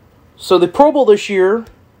 So the Pro Bowl this year,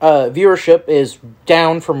 viewership is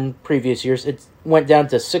down from previous years. It went down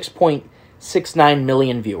to 6.69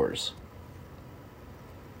 million viewers.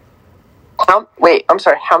 Wait, I'm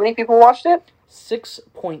sorry, how many people watched it?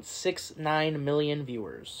 6.69 million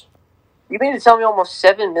viewers. You mean to tell me almost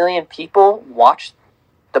 7 million people watched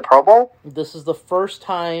the Pro Bowl? This is the first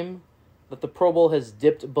time that the Pro Bowl has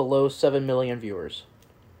dipped below 7 million viewers.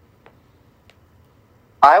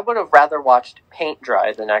 I would have rather watched paint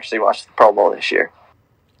dry than actually watched the Pro Bowl this year.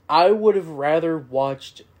 I would have rather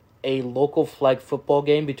watched a local flag football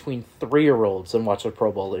game between 3-year-olds than watch the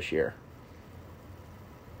Pro Bowl this year.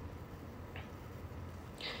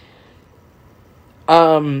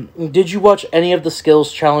 Did you watch any of the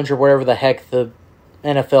Skills Challenge or whatever the heck the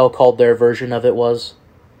NFL called their version of it was?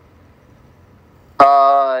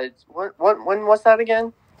 When was that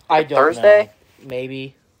again? I don't Thursday? know.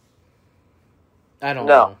 Maybe. I don't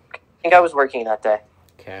know. I think I was working that day.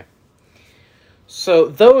 Okay. So,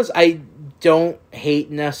 those I don't hate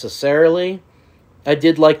necessarily. I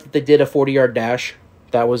did like that they did a 40-yard dash.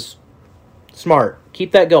 That was smart.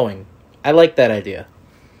 Keep that going. I like that idea.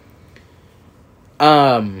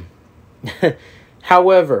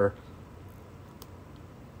 However,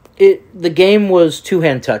 the game was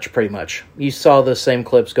two-hand touch, pretty much. You saw the same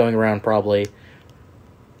clips going around, probably.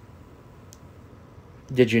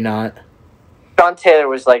 Did you not? John Taylor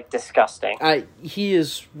was, disgusting. He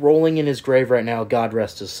is rolling in his grave right now. God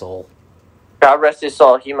rest his soul. God rest his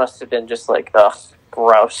soul. He must have been just ugh,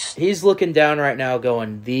 gross. He's looking down right now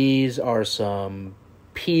going, these are some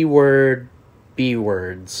P-word B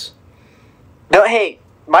words. No, hey,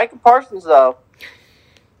 Micah Parsons, though.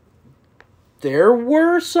 There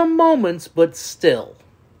were some moments, but still.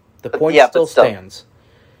 The point still stands.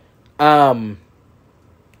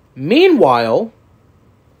 Meanwhile,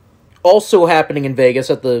 also happening in Vegas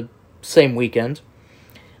at the same weekend,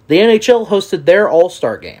 the NHL hosted their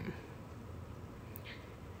All-Star game.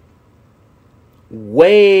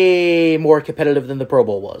 Way more competitive than the Pro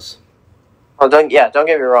Bowl was. Well, don't get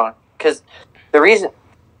me wrong. Because the reason...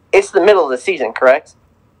 It's the middle of the season, correct?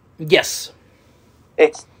 Yes.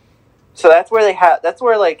 So that's where that's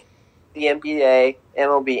where, like, the NBA,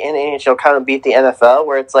 MLB, and NHL kind of beat the NFL,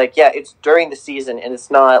 where it's like, yeah, it's during the season, and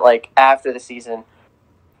it's not, like, after the season.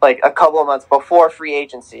 Like, a couple of months before free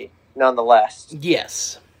agency, nonetheless.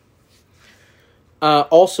 Yes.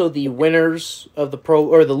 Also, the winners of the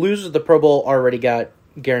the losers of the Pro Bowl already got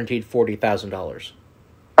guaranteed $40,000.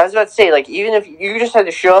 I was about to say, like, even if you just had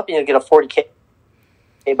to show up and you'd get a $40K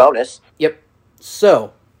bonus. Yep.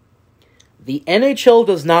 So, the NHL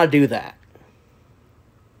does not do that.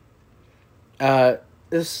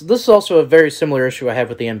 This is also a very similar issue I have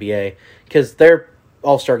with the NBA, because their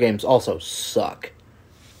All-Star games also suck.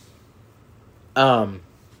 The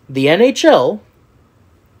NHL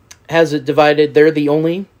has it divided. They're the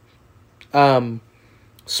only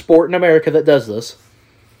sport in America that does this.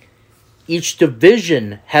 Each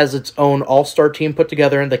division has its own all-star team put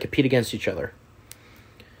together, and they compete against each other.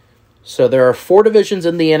 So there are 4 divisions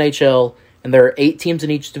in the NHL, and there are 8 teams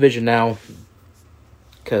in each division now,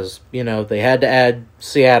 because, they had to add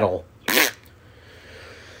Seattle.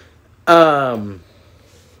 The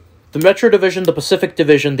Metro Division, the Pacific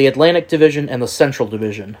Division, the Atlantic Division, and the Central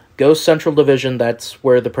Division. Go Central Division, that's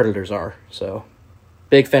where the Predators are. So,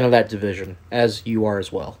 big fan of that division, as you are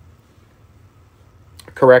as well.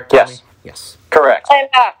 Correct, Tommy? Yes. Yes. Correct. I'm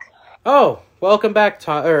back. Oh, welcome back,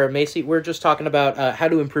 Macy. We're just talking about how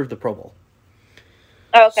to improve the Pro Bowl.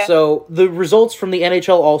 Oh, okay. So, the results from the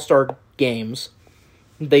NHL All-Star games,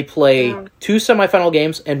 they play 2 semifinal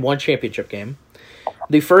games and 1 championship game.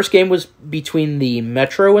 The first game was between the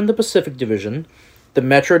Metro and the Pacific Division. The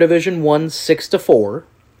Metro Division won 6-4.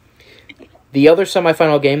 The other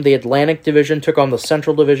semifinal game, the Atlantic Division took on the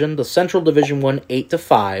Central Division. The Central Division won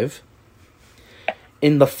 8-5.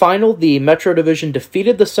 In the final, the Metro Division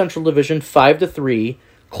defeated the Central Division 5-3.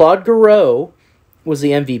 Claude Giroux was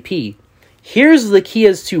the MVP. Here's the key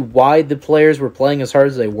as to why the players were playing as hard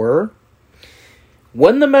as they were.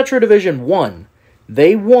 When the Metro Division won,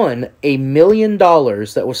 they won $1 million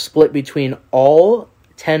that was split between all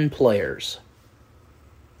 10 players.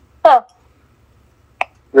 Oh.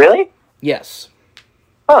 Really? Yes.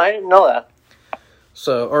 Oh, I didn't know that.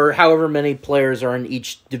 So, or however many players are in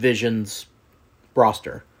each division's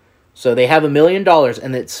roster. So they have $1 million,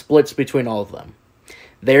 and it splits between all of them.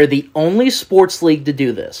 They're the only sports league to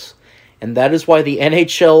do this. And that is why the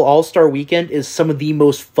NHL All-Star Weekend is some of the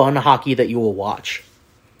most fun hockey that you will watch.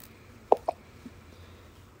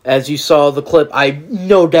 As you saw the clip, I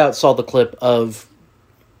no doubt saw the clip of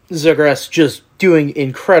Zagreus just doing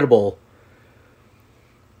incredible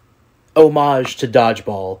homage to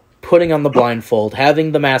dodgeball, putting on the blindfold,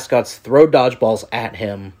 having the mascots throw dodgeballs at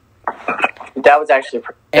him. That was actually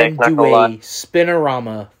pretty and sick, do a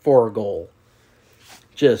spinorama for a goal.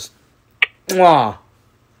 Just, mwah.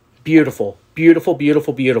 Beautiful, beautiful,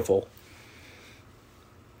 beautiful, beautiful.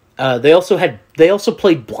 They also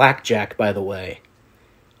played blackjack, by the way,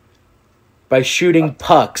 by shooting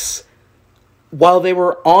pucks while they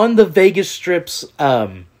were on the Vegas Strip's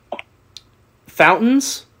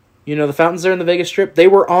fountains. You know the fountains there in the Vegas Strip. They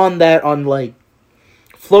were on that on like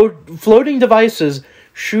floating devices,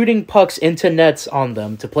 shooting pucks into nets on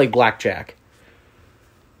them to play blackjack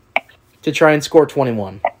to try and score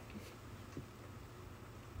 21.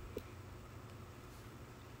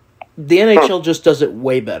 The NHL just does it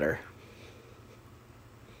way better.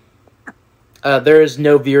 There is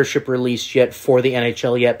no viewership released yet for the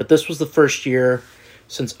NHL yet, but this was the first year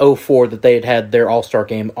since 2004 that they had their All-Star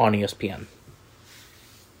game on ESPN.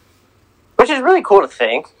 Which is really cool to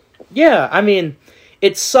think. Yeah, I mean,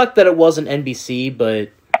 it sucked that it wasn't NBC, but,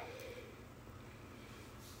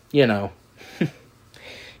 you know,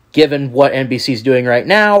 given what NBC's doing right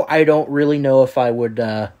now, I don't really know if I would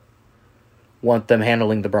want them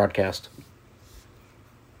handling the broadcast.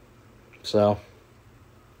 So,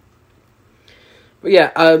 but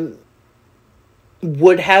yeah,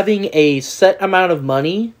 would having a set amount of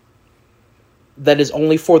money that is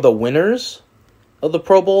only for the winners of the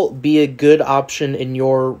Pro Bowl be a good option in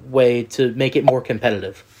your way to make it more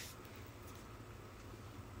competitive?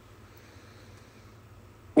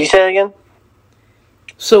 You say it again?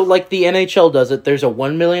 So, like the NHL does it, there's a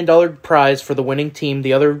 $1 million prize for the winning team.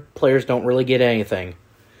 The other players don't really get anything.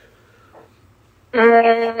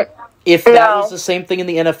 If that was the same thing in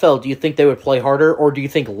the NFL, do you think they would play harder, or do you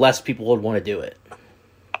think less people would want to do it?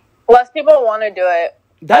 Less people want to do it.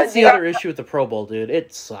 That's the other issue with the Pro Bowl, dude.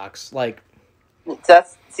 It sucks. Like,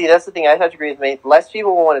 that's the thing. I have to agree with me. Less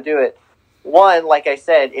people will want to do it. One, like I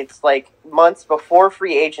said, it's like months before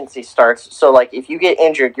free agency starts. So, like, if you get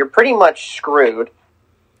injured, you're pretty much screwed.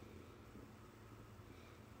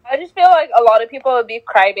 I just feel like a lot of people would be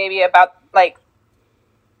crybaby about, like,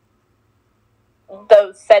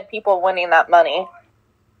 those said people winning that money.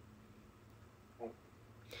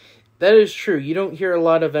 That is true. You don't hear a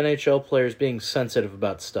lot of NHL players being sensitive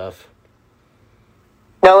about stuff.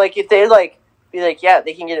 No, like, if they, like, be like, yeah,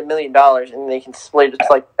 they can get $1 million and they can split it to,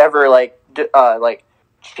 like, ever, like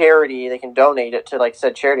charity, they can donate it to, like,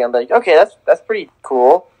 said charity. I'm like, okay, that's pretty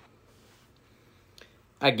cool.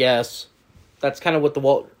 I guess. That's kind of what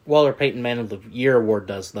the Walter Payton Man of the Year award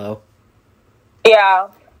does, though. Yeah.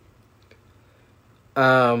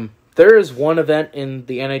 There is one event in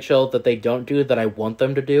the NHL that they don't do that I want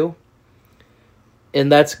them to do,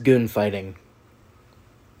 and that's goon fighting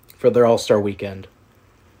for their All-Star weekend.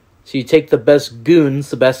 So you take the best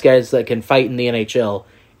goons, the best guys that can fight in the NHL,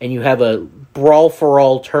 and you have a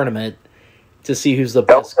brawl-for-all tournament to see who's the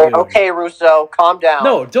best goon. Okay, Russo, calm down.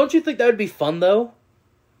 No, don't you think that would be fun, though?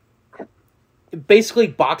 Basically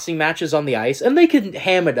boxing matches on the ice, and they can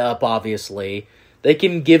ham it up, obviously. They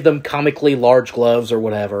can give them comically large gloves or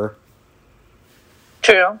whatever.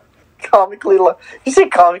 True. You say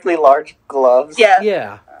comically large gloves? Yeah.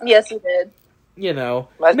 Yeah. Yes, you did. You know,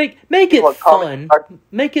 make it fun.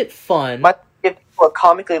 Make it fun. Might give people a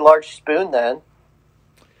comically large spoon, then.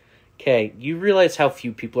 Okay, you realize how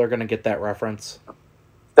few people are going to get that reference?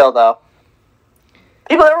 Still, though.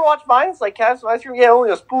 People ever watch Vines? Like, Cavs Ice Cream? Yeah,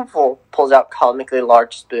 only a spoonful. Pulls out comically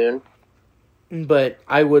large spoon. But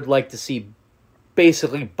I would like to see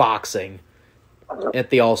basically boxing at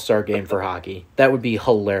the All-Star game for hockey. That would be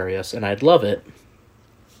hilarious, and I'd love it.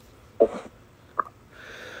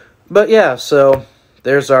 But yeah, so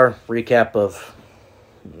there's our recap of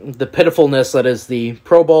the pitifulness that is the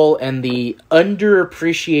Pro Bowl and the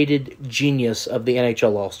underappreciated genius of the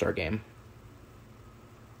NHL All-Star game.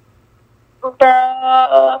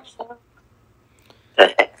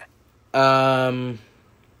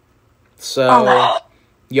 So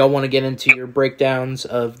y'all want to get into your breakdowns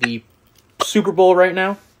of the Super Bowl right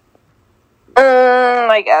now?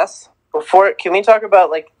 I guess. Can we talk about,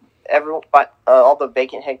 like, all the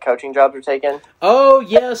vacant head coaching jobs are taken? Oh,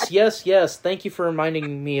 yes. Thank you for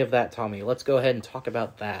reminding me of that, Tommy. Let's go ahead and talk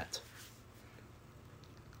about that.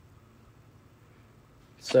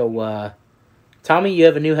 So, Tommy, you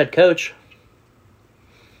have a new head coach.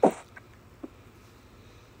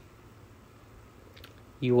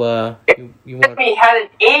 You want He had an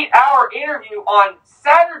 8-hour interview on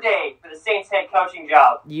Saturday for the Saints head coaching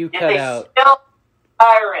job. You cut out. Still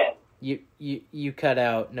hiring. You cut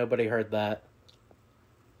out. Nobody heard that.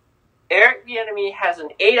 Eric Bieniemy has an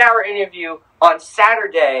 8-hour interview on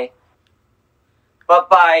Saturday, but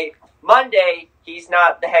by Monday, he's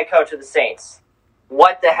not the head coach of the Saints.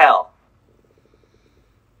 What the hell?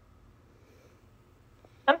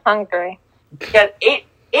 I'm hungry. He had an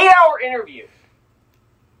 8-hour interview.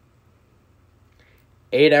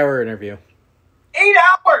 8-hour interview. 8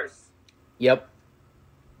 hours! Yep.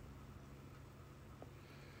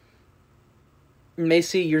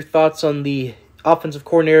 Macy, your thoughts on the offensive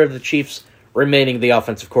coordinator of the Chiefs remaining the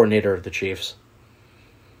offensive coordinator of the Chiefs?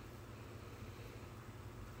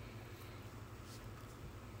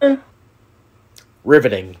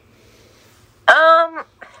 Riveting.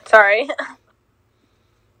 Sorry.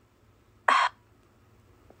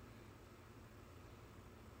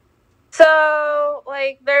 So,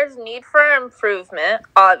 like, there's need for improvement,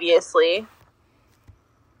 obviously.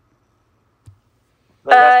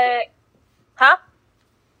 But,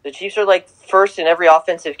 The Chiefs are, like, first in every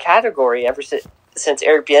offensive category ever since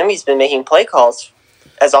Eric Bieniemy's been making play calls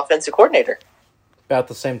as offensive coordinator. About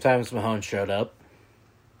the same time as Mahone showed up.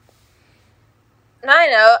 I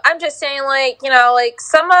know. I'm just saying, like, you know, like,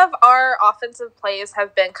 some of our offensive plays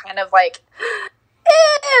have been kind of, like,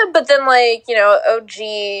 but then, like, you know,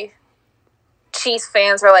 OG Chiefs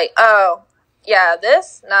fans are like, oh, yeah,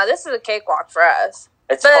 this is a cakewalk for us.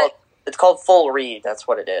 It's called full read. That's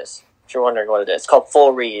what it is. If you're wondering what it is, it's called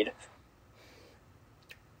full read.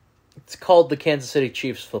 It's called the Kansas City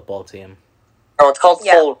Chiefs football team. Oh, it's called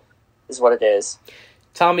full is what it is.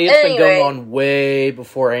 Tommy, it's been going on way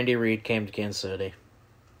before Andy Reid came to Kansas City.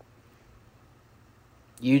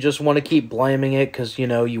 You just want to keep blaming it because, you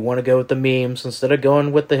want to go with the memes instead of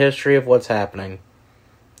going with the history of what's happening.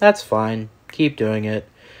 That's fine. Keep doing it.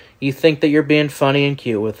 You think that you're being funny and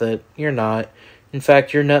cute with it. You're not. In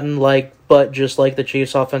fact, you're nothing but just like the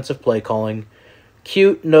Chiefs' offensive play calling.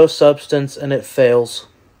 Cute, no substance, and it fails.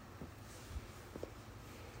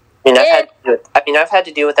 I've had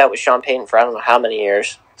to deal with that with Sean Payton for I don't know how many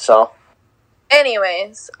years. So,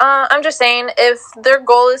 anyways, I'm just saying, if their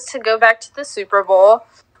goal is to go back to the Super Bowl,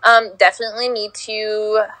 definitely need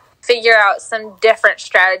to figure out some different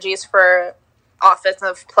strategies for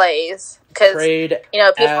offensive plays. Because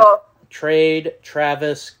trade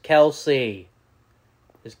Travis Kelce.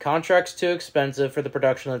 His contract's too expensive for the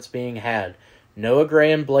production that's being had. Noah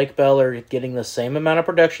Gray and Blake Bell are getting the same amount of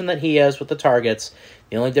production that he has with the targets.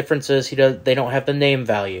 The only difference is they don't have the name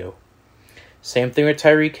value. Same thing with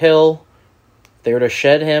Tyreek Hill. If they were to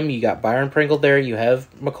shed him, you got Byron Pringle there. You have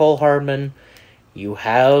McCole Hardman. You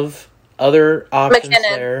have other options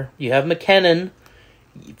there. You have McKinnon.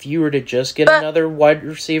 If you were to just get another wide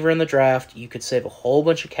receiver in the draft, you could save a whole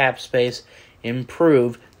bunch of cap space,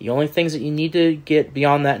 improve. The only things that you need to get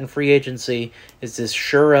beyond that in free agency is to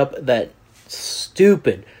shore up that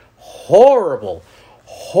stupid, horrible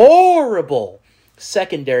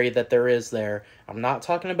secondary that there is there. I'm not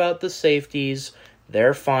talking about the safeties.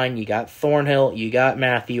 They're fine. You got Thornhill. You got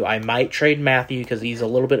Matthew. I might trade Matthew because he's a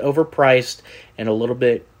little bit overpriced and a little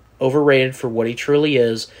bit overrated for what he truly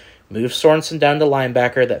is. Move Sorensen down to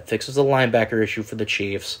linebacker. That fixes the linebacker issue for the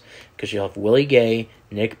Chiefs because you'll have Willie Gay,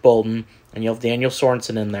 Nick Bolton, and you'll have Daniel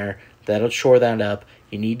Sorensen in there. That'll shore that up.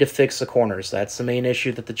 You need to fix the corners. That's the main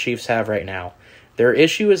issue that the Chiefs have right now. Their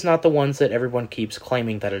issue is not the ones that everyone keeps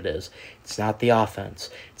claiming that it is. It's not the offense.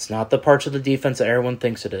 It's not the parts of the defense that everyone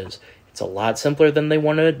thinks it is. It's a lot simpler than they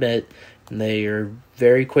want to admit, and they are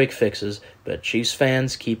very quick fixes, but Chiefs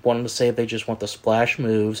fans keep wanting to say they just want the splash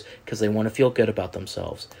moves because they want to feel good about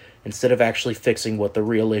themselves, instead of actually fixing what the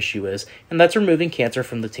real issue is, and that's removing cancer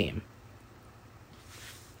from the team.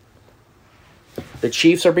 The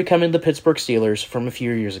Chiefs are becoming the Pittsburgh Steelers from a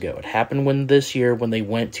few years ago. It happened when they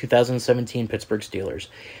went 2017 Pittsburgh Steelers.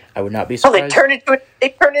 I would not be surprised. They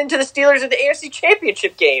turned into the Steelers at the AFC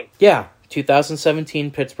Championship game. Yeah,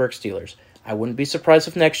 2017 Pittsburgh Steelers. I wouldn't be surprised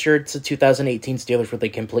if next year it's the 2018 Steelers where they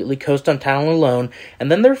completely coast on talent alone,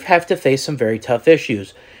 and then they have to face some very tough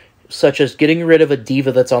issues, such as getting rid of a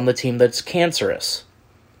diva that's on the team that's cancerous.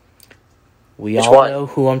 Which all know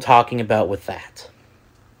who I'm talking about with that.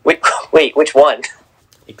 Wait, which one?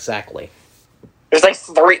 Exactly. There's like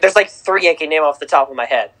three I can name off the top of my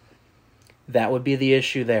head. That would be the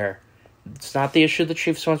issue there. It's not the issue the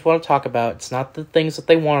Chiefs fans want to talk about. It's not the things that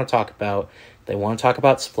they want to talk about. They want to talk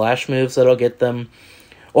about splash moves that'll get them.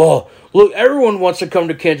 Oh, look, everyone wants to come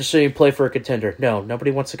to Kansas City and play for a contender. No,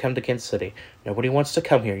 nobody wants to come to Kansas City. Nobody wants to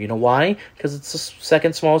come here. You know why? Because it's the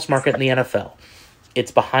second smallest market in the NFL.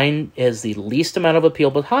 It's the least amount of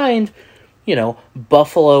appeal behind,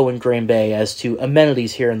 Buffalo and Green Bay as to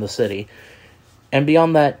amenities here in the city. And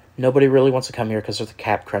beyond that, nobody really wants to come here because there's a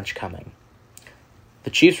cap crunch coming. The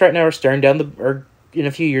Chiefs right now are in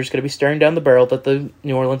a few years going to be staring down the barrel that the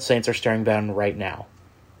New Orleans Saints are staring down right now.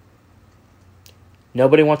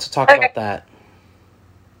 Nobody wants to talk about that.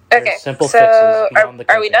 Okay, there's simple fixes beyond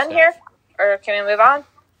the are we done here? Or can we move on?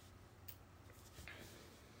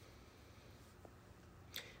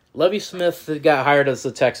 Lovie Smith got hired as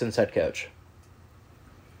the Texans head coach.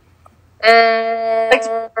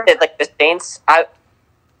 Like the Saints, I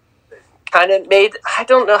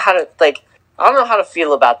don't know how to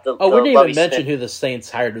feel about the. Oh, we didn't Lovie even mention Smith. who the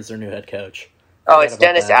Saints hired as their new head coach. Oh, it's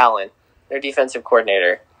Dennis Allen, their defensive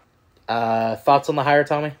coordinator. Thoughts on the hire,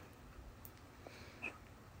 Tommy?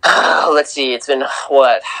 Let's see. It's been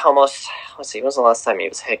what? Almost. Let's see. When was the last time he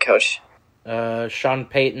was head coach? Sean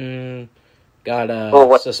Payton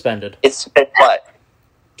got suspended. It's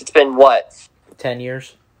been what? 10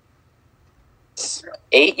 years?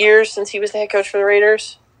 8 years since he was the head coach for the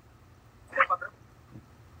Raiders.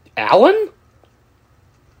 Allen?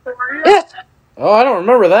 Yeah. Oh, I don't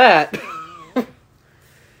remember that.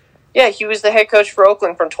 Yeah, he was the head coach for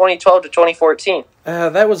Oakland from 2012 to 2014.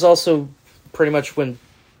 That was also pretty much when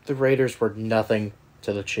the Raiders were nothing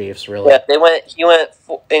to the Chiefs, really. Yeah, he went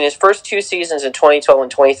in his first two seasons in 2012 and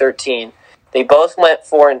 2013. They both went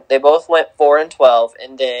 4-12,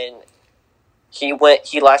 and then he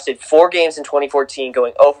lasted 4 games in 2014,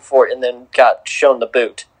 going 0-4, and then got shown the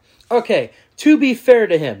boot. Okay, to be fair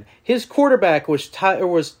to him, his quarterback was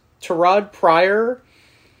Tyrod Pryor,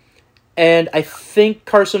 and I think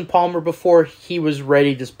Carson Palmer before he was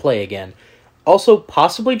ready to play again. Also,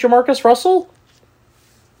 possibly Jamarcus Russell?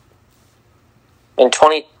 In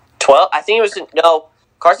 2012? I think it was... No,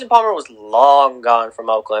 Carson Palmer was long gone from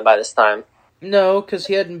Oakland by this time. No, because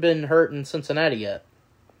he hadn't been hurt in Cincinnati yet.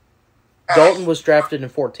 Dalton was drafted in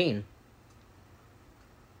 2014.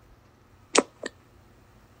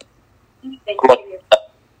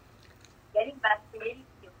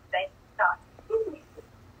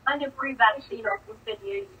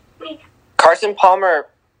 Carson Palmer,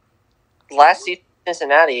 last season in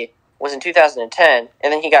Cincinnati, was in 2010,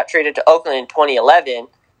 and then he got traded to Oakland in 2011.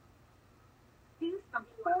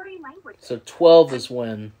 So 12 is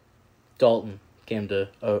when Dalton came to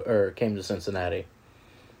Cincinnati.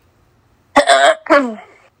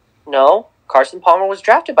 No, Carson Palmer was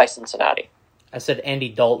drafted by Cincinnati. I said Andy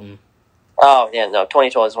Dalton. Oh, yeah, no,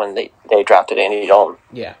 2012 is when they drafted Andy Dalton.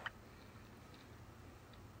 Yeah.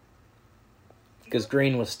 Because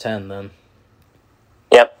Green was 10 then.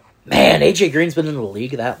 Yep. Man, AJ Green's been in the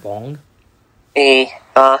league that long?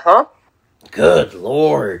 Uh-huh. Good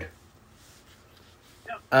Lord.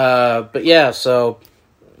 But yeah, so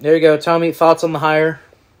there you go. Tommy, thoughts on the hire?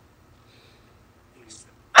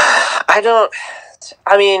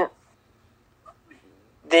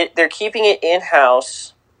 They're keeping it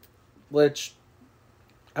in-house. Which,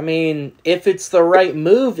 I mean, if it's the right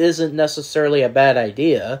move, isn't necessarily a bad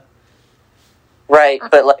idea. Right,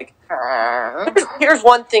 but, like, here's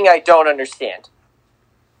one thing I don't understand.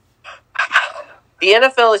 The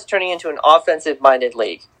NFL is turning into an offensive-minded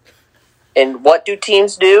league. And what do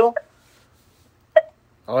teams do?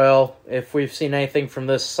 Well, if we've seen anything from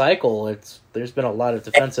this cycle, there's been a lot of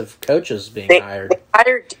defensive coaches being hired. They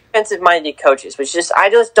hire defensive-minded coaches, which I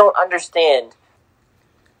just don't understand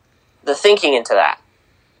the thinking into that.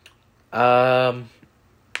 I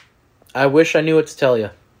wish I knew what to tell you.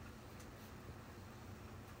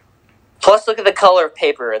 Plus, look at the color of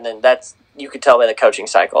paper, and then you could tell by the coaching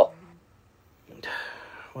cycle.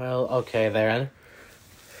 Well, okay, there.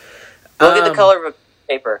 Look at the color of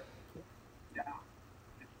paper.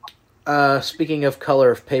 Speaking of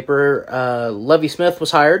color of paper, Lovie Smith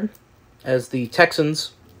was hired as the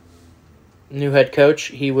Texans' new head coach.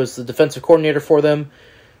 He was the defensive coordinator for them.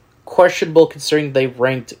 Questionable considering they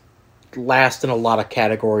ranked last in a lot of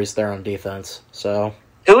categories there on defense. So,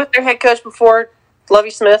 who was their head coach before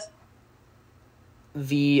Lovie Smith?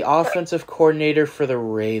 The offensive coordinator for the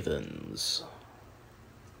Ravens.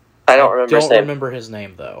 I don't remember his name. Remember his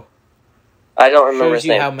name, though. I don't remember his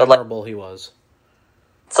name. Shows you how memorable he was.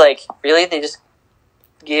 It's like, really? They just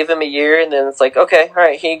gave him a year, and then it's like, okay, all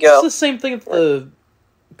right, here you go. It's the same thing that the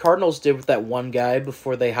Cardinals did with that one guy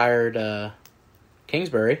before they hired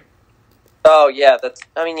Kingsbury. Oh, yeah, that's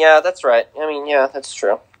right. That's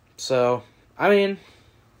true. So, I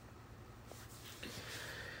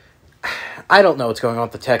don't know what's going on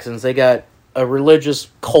with the Texans. They got a religious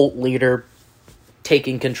cult leader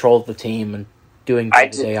taking control of the team and doing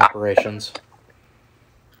day-to-day operations.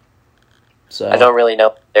 So I don't really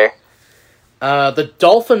know there. The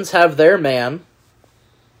Dolphins have their man.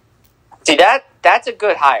 See, that's a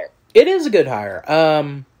good hire. It is a good hire.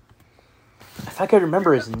 If I could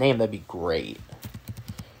remember his name, that'd be great.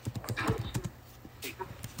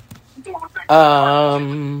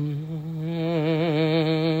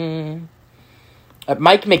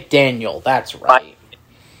 Mike McDaniel, that's right.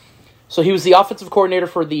 So he was the offensive coordinator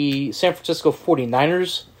for the San Francisco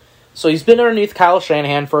 49ers. So he's been underneath Kyle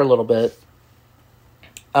Shanahan for a little bit.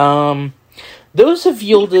 Those have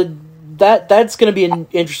yielded... That's going to be an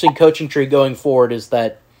interesting coaching tree going forward, is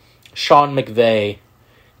that Sean McVay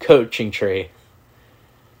coaching tree.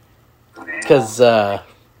 Because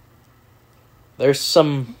there's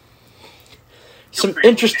some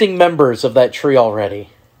interesting members of that tree already.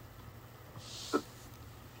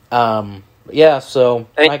 Yeah, so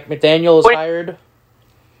Mike McDaniel is hired.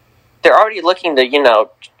 They're already looking to,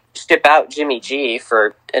 ship out Jimmy G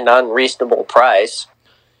for an unreasonable price.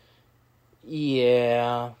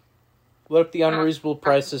 Yeah. What if the unreasonable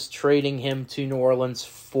price is trading him to New Orleans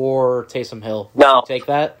for Taysom Hill? Would you take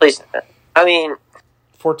that? Please.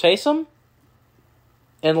 For Taysom?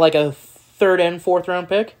 And like a third and fourth round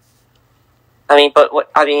pick? I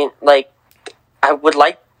would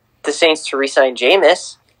like the Saints to re-sign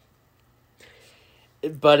Jameis.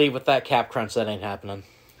 Buddy, with that cap crunch, that ain't happening.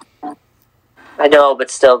 I know, but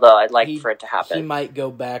still, though, I'd like for it to happen. He might go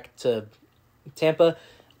back to Tampa,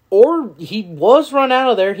 or he was run out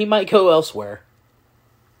of there. He might go elsewhere.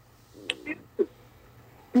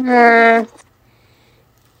 I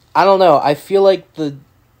don't know. I feel like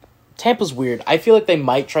Tampa's weird. I feel like they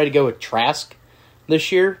might try to go with Trask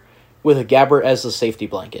this year with a Gabbert as the safety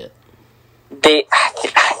blanket.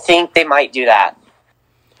 I think they might do that.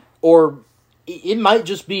 Or it might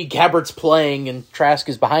just be Gabbert's playing and Trask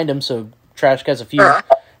is behind him, so Trask has a few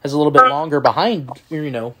has a little bit longer behind, a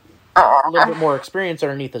little bit more experience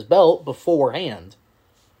underneath his belt beforehand.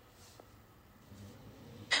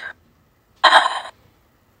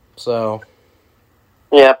 So,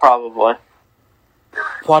 yeah, probably.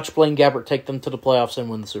 Watch Blaine Gabbert take them to the playoffs and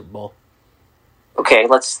win the Super Bowl. Okay,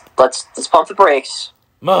 let's pump the brakes.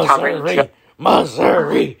 Missouri.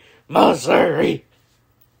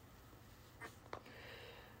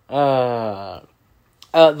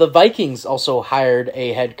 The Vikings also hired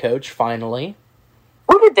a head coach, finally.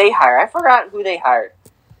 Who did they hire? I forgot who they hired.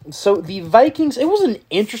 So the Vikings, it was an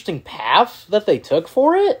interesting path that they took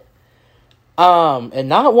for it. And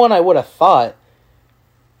not one I would have thought.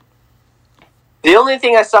 The only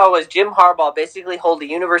thing I saw was Jim Harbaugh basically hold the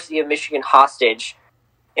University of Michigan hostage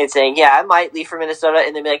and saying, yeah, I might leave for Minnesota,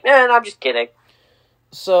 and then be like, no, I'm just kidding.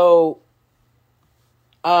 So,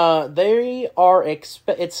 they are,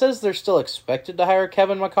 it says they're still expected to hire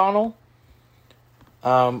Kevin McConnell.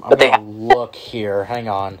 I'm going to look here. Hang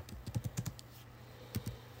on.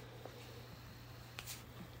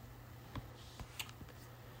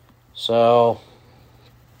 So,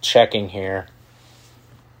 checking here.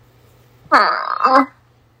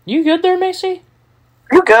 You good there, Macy?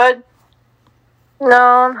 You good? No,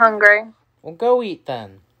 I'm hungry. Well, go eat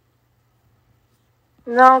then.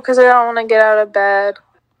 No, because I don't want to get out of bed.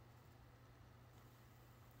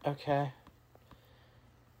 Okay.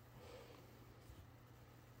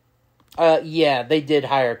 Yeah, they did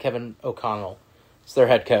hire Kevin O'Connell as their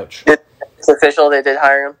head coach. It's official, they did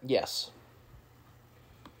hire him? Yes.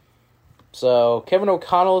 So, Kevin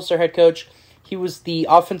O'Connell is their head coach. He was the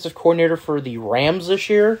offensive coordinator for the Rams this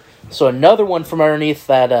year. So, another one from underneath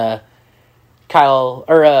that, Sean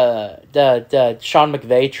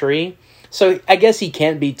McVay tree. So, I guess he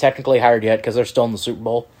can't be technically hired yet because they're still in the Super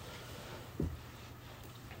Bowl.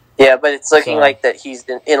 Yeah, but it's looking like that he's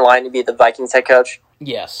in line to be the Vikings head coach?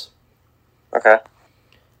 Yes. Okay.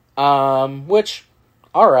 Which,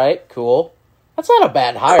 alright, cool. That's not a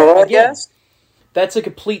bad hire. Cool, I Again, guess. That's a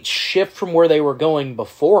complete shift from where they were going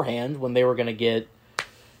beforehand when they were going to get,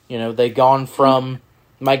 they'd gone from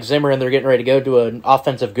Mike Zimmer and they're getting ready to go to an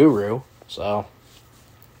offensive guru. So,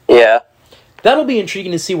 yeah. That'll be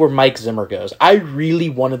intriguing to see where Mike Zimmer goes. I really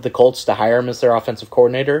wanted the Colts to hire him as their offensive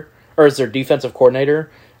coordinator, or as their defensive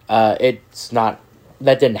coordinator. That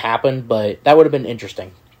didn't happen, but that would have been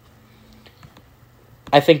interesting.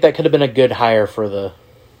 I think that could have been a good hire for the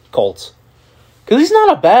Colts. Because he's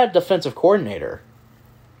not a bad defensive coordinator.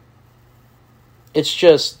 It's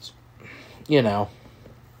just,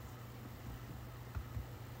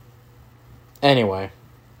 Anyway.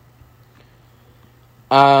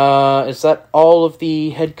 Is that all of the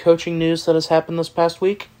head coaching news that has happened this past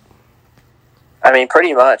week? I mean,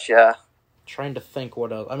 pretty much, yeah. Trying to think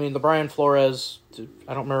what else. I mean, the Brian Flores,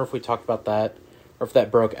 I don't remember if we talked about that, or if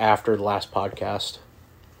that broke after the last podcast.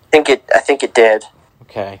 I think it did.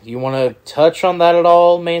 Okay. You want to touch on that at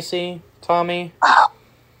all, Macy? Tommy?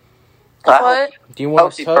 What? Do you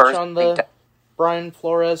want to touch on the Brian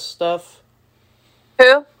Flores stuff?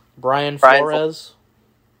 Who? Brian Flores.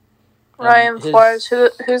 Ryan Flores.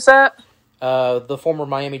 Who's that? The former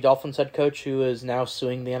Miami Dolphins head coach who is now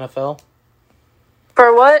suing the NFL.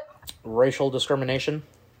 For what? Racial discrimination.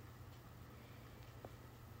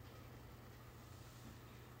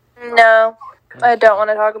 No. Okay. I don't want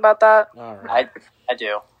to talk about that. All right. I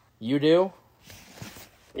do. You do?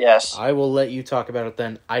 Yes. I will let you talk about it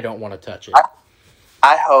then. I don't want to touch it.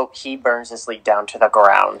 I hope he burns this league down to the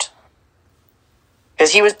ground.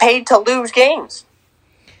 Because he was paid to lose games.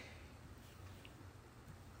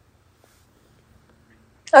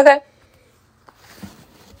 Okay.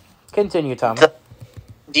 Continue, Tom.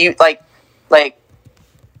 Do you,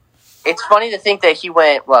 it's funny to think that he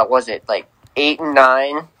went,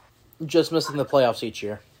 8-9? Just missing the playoffs each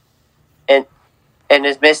year. And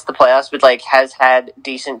has missed the playoffs, but, has had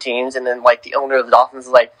decent teams, and then, the owner of the Dolphins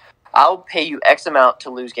is like, I'll pay you X amount to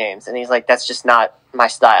lose games. And he's like, that's just not my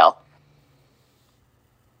style.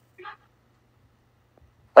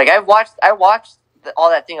 I watched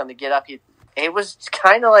all that thing on the Get Up. It was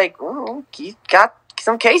kind of like, he's got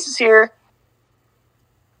some cases here.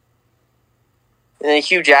 And then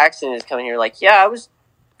Hugh Jackson is coming here like, yeah, I was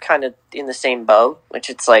kind of in the same boat, which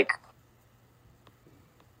it's like,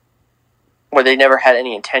 where they never had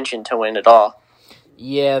any intention to win at all.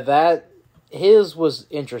 Yeah, his was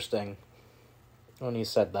interesting when he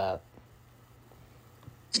said that.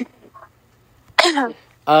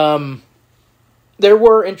 There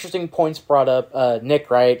were interesting points brought up.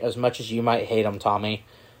 Nick Wright, as much as you might hate him, Tommy,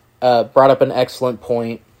 brought up an excellent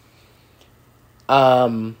point.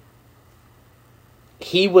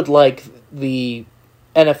 He would like the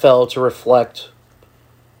NFL to reflect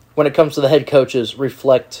when it comes to the head coaches,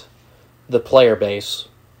 reflect the player base.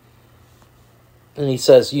 And he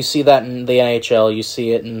says, you see that in the NHL, you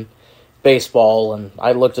see it in baseball, and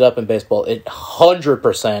I looked it up in baseball, it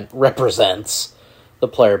 100% represents the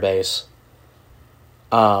player base.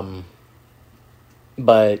 But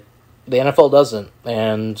the NFL doesn't,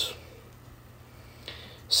 and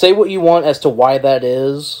say what you want as to why that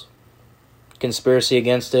is. Conspiracy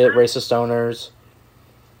against it, racist owners.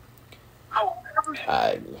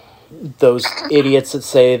 Those idiots that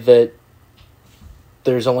say that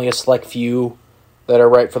there's only a select few that are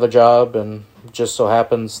right for the job, and just so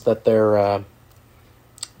happens that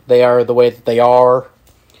they are the way that they are.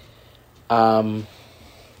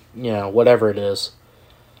 Whatever it is.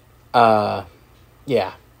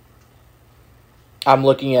 Yeah. I'm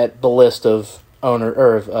looking at the list of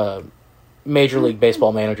Major League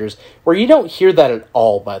Baseball managers, where you don't hear that at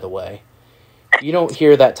all, by the way. You don't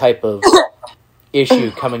hear that type of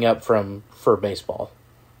issue coming up for baseball.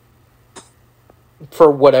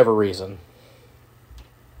 For whatever reason.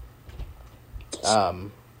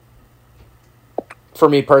 For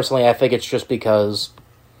me personally, I think it's just because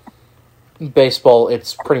baseball,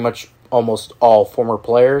 it's pretty much almost all former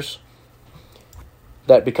players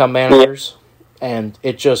that become managers. And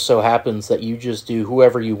it just so happens that you just do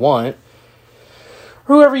whoever you want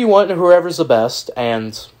and whoever's the best.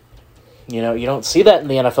 And, you don't see that in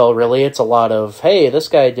the NFL, really. It's a lot of, hey, this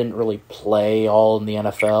guy didn't really play all in the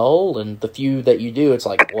NFL. And the few that you do, it's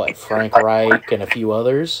like, what, Frank Reich and a few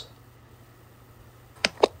others?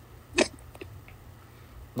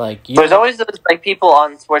 There's always those people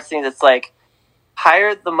on sports things that's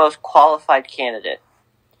hire the most qualified candidate.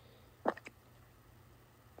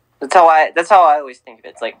 That's how I always think of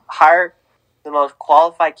it. It's hire the most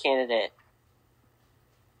qualified candidate,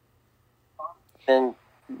 then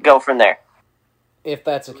go from there. If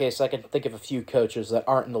that's the case, I can think of a few coaches that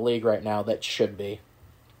aren't in the league right now that should be.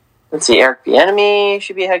 Let's see, Eric Bieniemy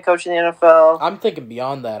should be a head coach in the NFL. I'm thinking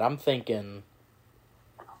beyond that. I'm thinking,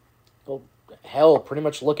 well, hell, pretty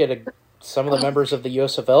much look at some of the members of the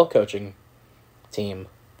USFL coaching team.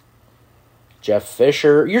 Jeff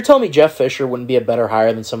Fisher. You're telling me Jeff Fisher wouldn't be a better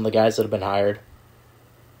hire than some of the guys that have been hired?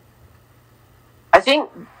 I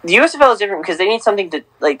think the USFL is different because they need something to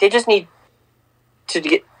they just need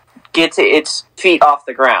to get to its feet off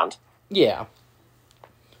the ground. Yeah.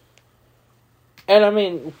 And I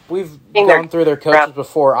mean, we've gone through their coaches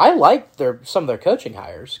before. I like some of their coaching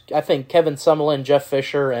hires. I think Kevin Summerlin, Jeff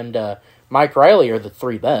Fisher, and Mike Riley are the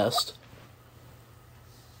three best.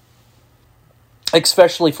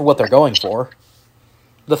 Especially for what they're going for.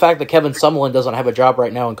 The fact that Kevin Summerlin doesn't have a job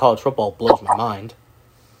right now in college football blows my mind.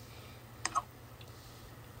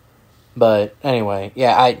 But anyway,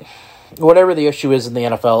 yeah, whatever the issue is in the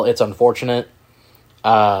NFL, it's unfortunate.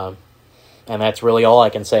 And that's really all I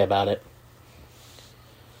can say about it.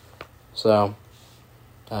 So,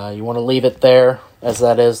 you want to leave it there as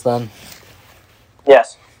that is then?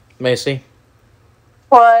 Yes. Macy?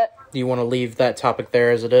 What? Do you want to leave that topic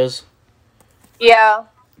there as it is? Yeah.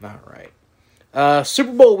 All right.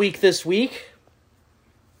 Super Bowl week this week.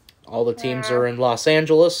 All the teams are in Los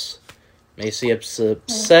Angeles. Macy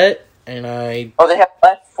upset, and I... Oh, they have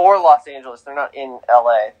left for Los Angeles. They're not in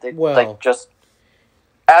L.A. Just...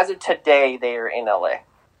 As of today, they are in L.A.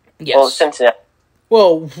 Yes. Well, Cincinnati.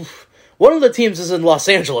 Well, one of the teams is in Los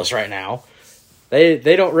Angeles right now. They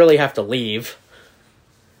don't really have to leave.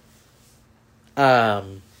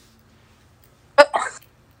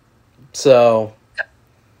 So,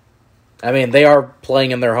 I mean, they are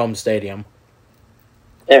playing in their home stadium.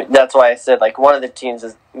 That's why I said, one of the teams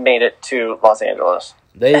has made it to Los Angeles.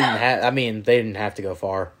 They didn't have to go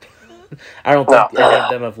far. I don't think any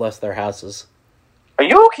of them have left their houses. Are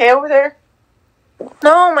you okay over there?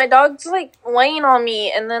 No, my dog's, laying on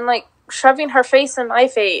me and then, shoving her face in my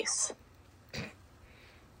face.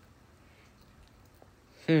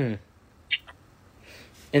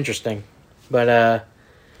 Interesting. But,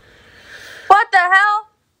 What the hell?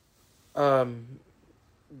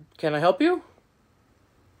 Can I help you?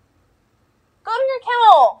 Go to your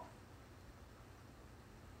kennel.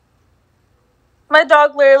 My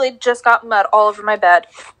dog literally just got mud all over my bed.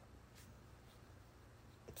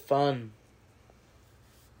 Fun.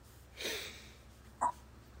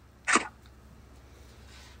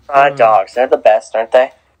 Dogs, they're the best, aren't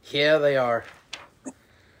they? Yeah, they are. I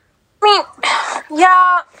mean,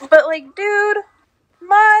 yeah, but dude,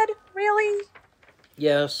 mud, really?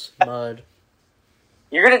 Yes, mud.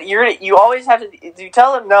 You always have to, if you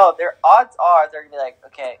tell them no, their odds are they're gonna be like,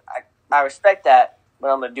 okay, I respect that, but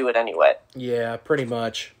I'm gonna do it anyway. Yeah, pretty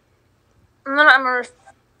much. And then I'm gonna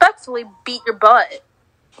respectfully beat your butt.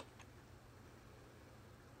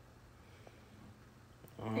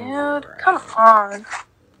 Dude, come on.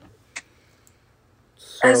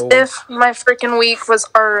 As if my freaking week was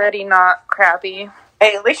already not crappy.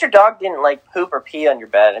 Hey, at least your dog didn't, like, poop or pee on your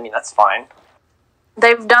bed. I mean, that's fine.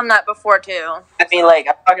 They've done that before, too. I mean, like,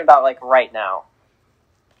 I'm talking about, like, right now.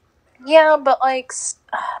 Yeah, but, like,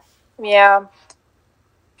 yeah.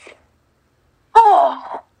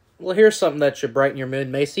 Oh. Well, here's something that should brighten your mood,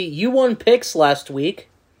 Macy. You won picks last week.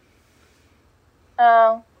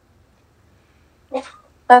 Oh.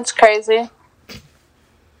 That's crazy.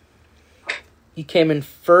 You came in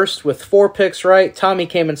first with 4 picks right. Tommy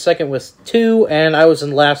came in second with 2, and I was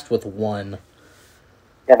in last with 1.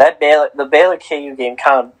 Yeah, the Baylor KU game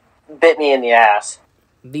kind of bit me in the ass.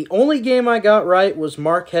 The only game I got right was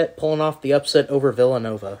Marquette pulling off the upset over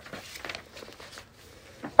Villanova.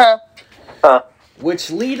 Huh. Which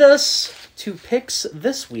lead us to picks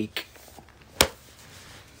this week.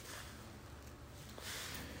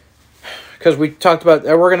 Because we're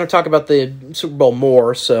going to talk about the Super Bowl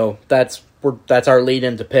more, so that's our lead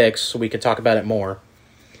into picks, so we can talk about it more.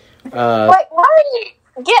 Wait, why are you...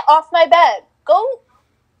 Get off my bed. Go.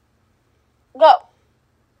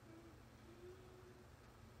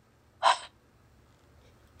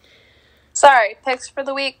 Sorry, picks for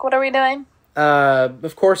the week. What are we doing?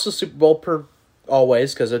 Of course, the Super Bowl per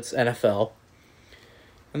always, because it's NFL.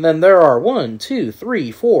 And then there are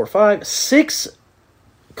 6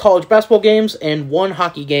 college basketball games and 1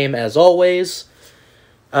 hockey game, as always.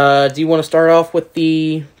 Do you want to start off with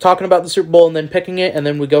talking about the Super Bowl and then picking it, and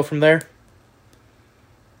then we go from there?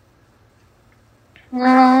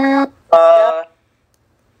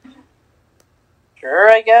 Sure,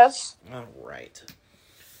 I guess. All right.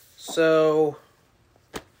 So,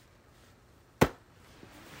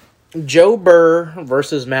 Joe Burr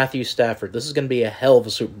versus Matthew Stafford. This is going to be a hell of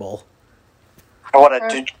a Super Bowl.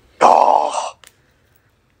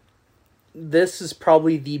 This is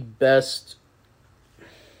probably the best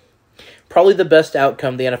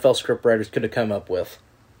outcome the NFL scriptwriters could have come up with.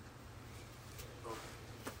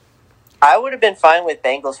 I would have been fine with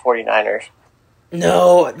Bengals 49ers.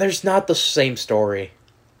 No, there's not the same story.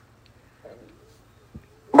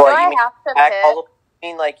 Well, you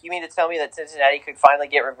mean to tell me that Cincinnati could finally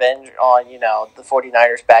get revenge on, the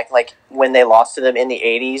 49ers back, like, when they lost to them in the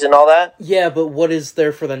 80s and all that? Yeah, but what do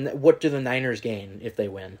the Niners gain if they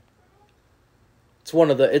win?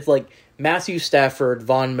 It's like Matthew Stafford,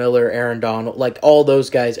 Von Miller, Aaron Donald, like all those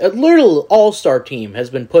guys. A little all-star team has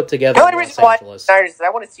been put together in Los Angeles. The Niners, I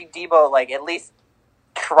want to see Debo, like, at least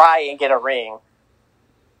try and get a ring.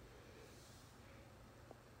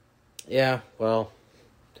 Yeah, well,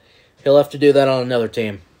 he'll have to do that on another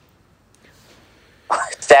team.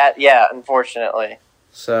 Unfortunately.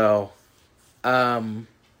 So,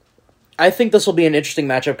 I think this will be an interesting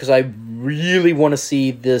matchup because I really want to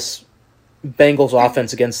see this Bengals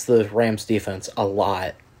offense against the Rams defense a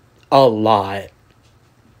lot.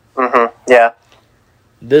 Mm-hmm, yeah.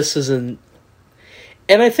 This isn't...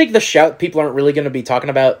 And I think the shout people aren't really going to be talking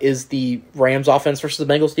about is the Rams offense versus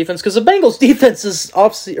the Bengals defense, because the Bengals defense this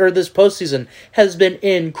postseason has been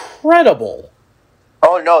incredible.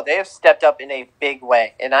 Oh no, they have stepped up in a big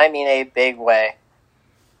way, and I mean a big way.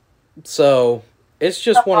 So, it's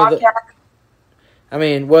just one of the... I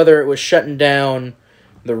mean, whether it was shutting down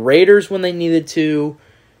the Raiders when they needed to,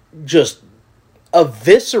 just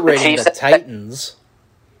eviscerating the Titans...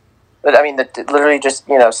 But I mean, literally just,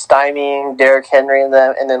 stymieing Derrick Henry and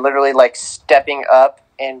them, and then literally, like, stepping up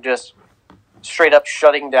and just straight up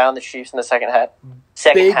shutting down the Chiefs in the second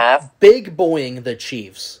half. Big boying the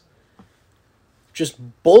Chiefs.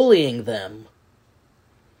 Just bullying them.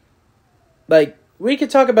 Like, we could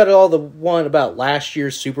talk about about last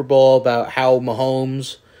year's Super Bowl, about how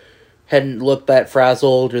Mahomes hadn't looked that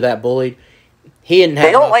frazzled or that bullied. He didn't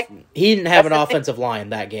have an offensive line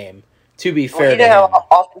that game. To be fair, he didn't have an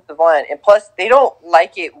offensive line, and plus, they don't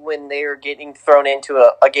like it when they are getting thrown into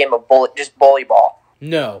a game of bully ball.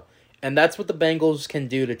 No, and that's what the Bengals can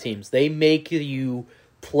do to teams. They make you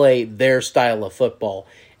play their style of football,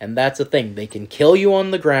 and that's the thing. They can kill you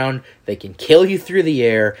on the ground, they can kill you through the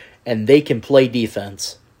air, and they can play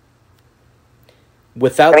defense.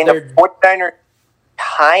 The 49ers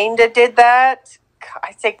kind of did that.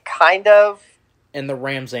 I'd say kind of. And the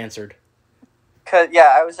Rams answered.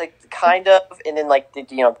 I was like, kind of, and then, like,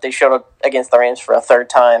 they showed up against the Rams for a third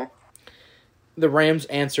time. The Rams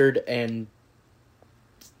answered, and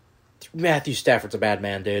Matthew Stafford's a bad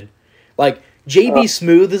man, dude. Like, J.B.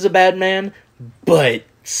 Smooth is a bad man, but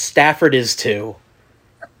Stafford is too.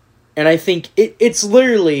 And I think it's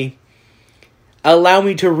literally, allow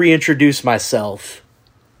me to reintroduce myself.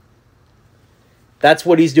 That's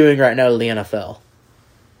what he's doing right now to the NFL.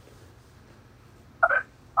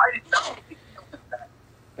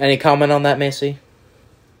 Any comment on that, Macy?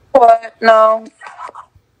 What? No.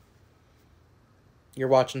 You're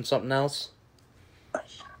watching something else?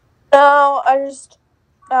 No, I don't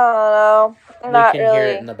know. Not we can really. hear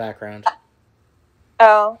it in the background.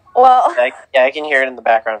 Oh, well. Yeah, I can hear it in the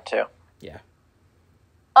background too. Yeah.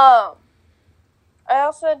 I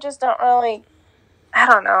also just don't really, I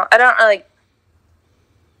don't know. I don't really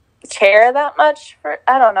care that much for,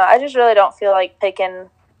 I don't know. I just really don't feel like picking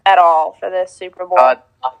at all for this Super Bowl.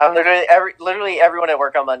 I'm literally everyone at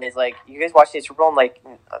work on Monday is like, you guys watching the Super Bowl? I'm like,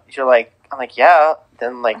 you're like, I'm like, yeah.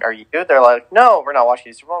 Then like, are you? They're like, no, we're not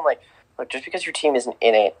watching the Super Bowl. I'm like, look, just because your team isn't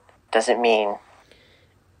in it doesn't mean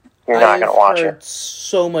you're not going to watch it. I've heard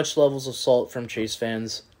so much levels of salt from Chiefs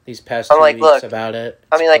fans these past 2 weeks about it.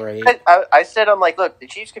 It's great. I said, I'm like, look, the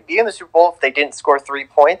Chiefs could be in the Super Bowl if they didn't score 3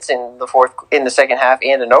 points in the second half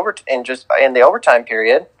and in the overtime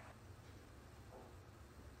period.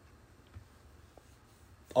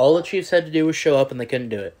 All the Chiefs had to do was show up, and they couldn't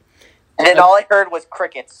do it. And then all I heard was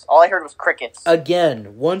crickets.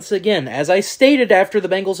 Once again, as I stated after the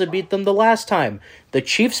Bengals had beat them the last time, the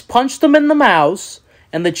Chiefs punched them in the mouth,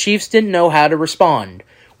 and the Chiefs didn't know how to respond.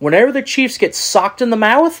 Whenever the Chiefs get socked in the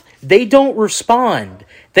mouth, they don't respond.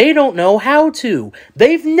 They don't know how to.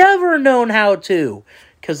 They've never known how to,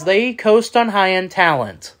 because they coast on high-end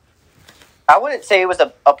talent. I wouldn't say it was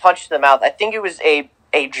a punch to the mouth. I think it was a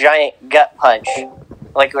giant gut punch.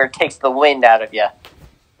 Like where it takes the wind out of you.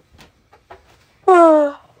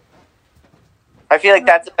 I feel like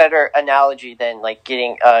that's a better analogy than like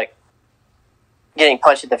getting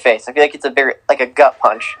punched in the face. I feel like it's like a gut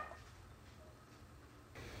punch.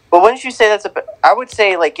 But wouldn't you say I would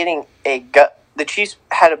say like getting a gut. The Chiefs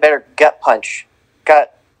had a better gut punch.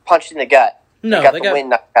 Got punched in the gut. No, they got wind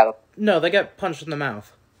knocked out of them. No, they got punched in the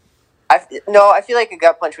mouth. I feel like a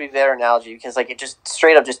gut punch would be a better analogy because like it just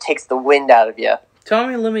straight up just takes the wind out of you.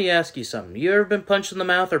 Tommy, let me ask you something. You ever been punched in the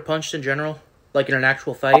mouth or punched in general? Like in an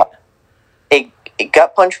actual fight? A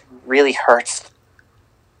gut punch really hurts.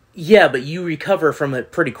 Yeah, but you recover from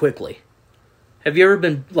it pretty quickly. Have you ever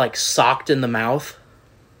been, like, socked in the mouth?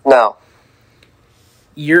 No.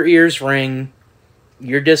 Your ears ring.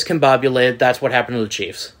 You're discombobulated. That's what happened to the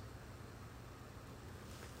Chiefs.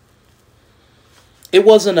 It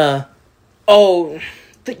wasn't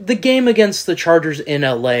the game against the Chargers in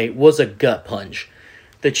LA was a gut punch.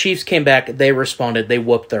 The Chiefs came back, they responded, they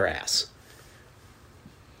whooped their ass.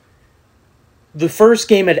 The first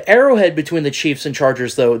game at Arrowhead between the Chiefs and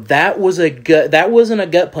Chargers, though, that wasn't a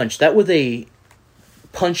gut punch. That was a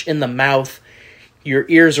punch in the mouth. Your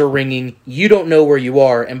ears are ringing. You don't know where you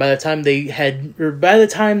are, and by the time they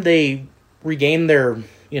regained their,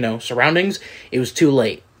 surroundings, it was too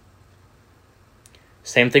late.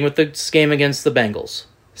 Same thing with this game against the Bengals.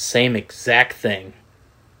 Same exact thing.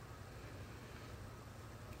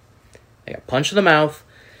 They got punched in the mouth,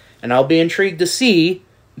 and I'll be intrigued to see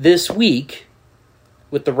this week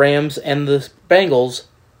with the Rams and the Bengals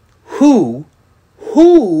who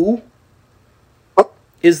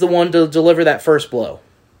is the one to deliver that first blow.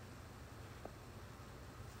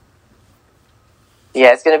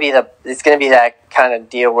 Yeah, it's gonna be that kind of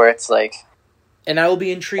deal where it's like. And I will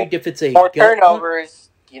be intrigued if it's a more turnovers.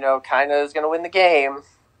 Kind of is gonna win the game.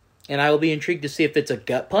 And I will be intrigued to see if it's a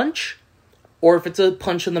gut punch, or if it's a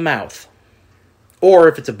punch in the mouth, or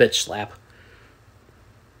if it's a bitch slap.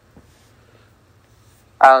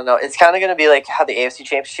 I don't know. It's kind of going to be like how the AFC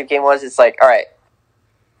Championship game was. It's like, all right,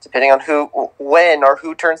 depending on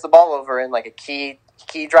who turns the ball over in like a key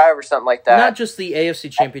drive or something like that. Not just the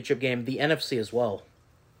AFC Championship game, the NFC as well.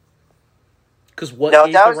 Because what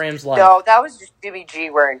gave the Rams life? No, that was just Jimmy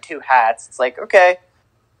G wearing 2 hats. It's like, okay.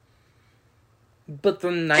 But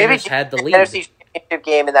the Niners had the lead. The NFC Championship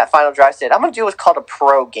game in that final drive said, I'm going to do what's called a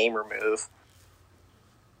pro gamer move.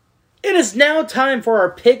 It is now time for our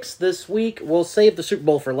picks this week. We'll save the Super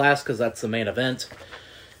Bowl for last because that's the main event.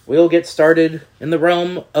 We'll get started in the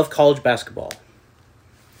realm of college basketball.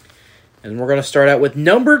 And we're going to start out with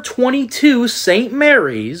number 22, St.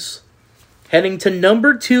 Mary's, heading to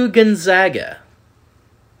number 2, Gonzaga.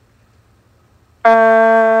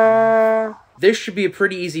 This should be a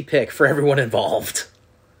pretty easy pick for everyone involved.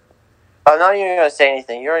 I'm not even going to say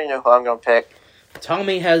anything. You already know who I'm going to pick.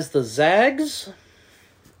 Tommy has the Zags.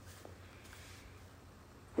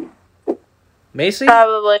 Macy?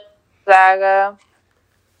 Probably Gonzaga.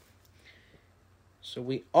 So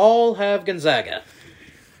we all have Gonzaga.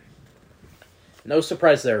 No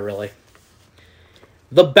surprise there, really.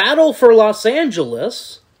 The battle for Los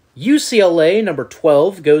Angeles, UCLA, number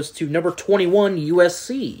 12, goes to number 21,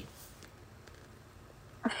 USC.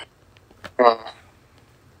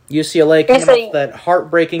 UCLA came off that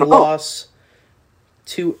heartbreaking loss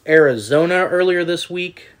to Arizona earlier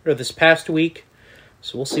this past week.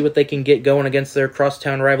 So we'll see what they can get going against their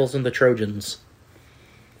crosstown rivals in the Trojans.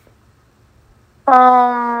 Ooh,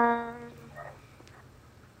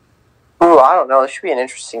 I don't know. This should be an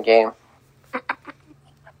interesting game.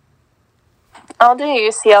 I'll do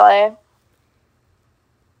UCLA.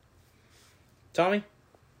 Tommy?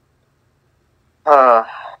 I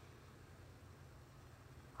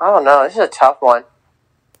don't know. This is a tough one.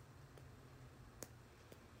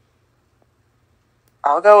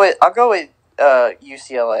 I'll go with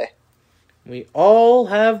UCLA. We all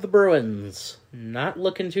have the Bruins. Not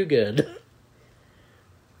looking too good.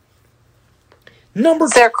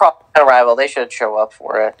 It's their crosstown rival. They should show up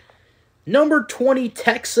for it. Number 20,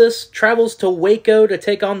 Texas, travels to Waco to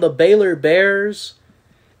take on the Baylor Bears.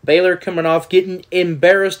 Baylor coming off getting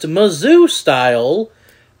embarrassed Mizzou style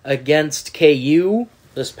against KU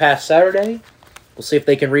this past Saturday. We'll see if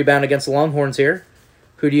they can rebound against the Longhorns here.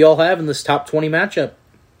 Who do y'all have in this top 20 matchup?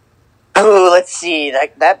 Oh, let's see.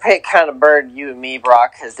 That pick kind of burned you and me,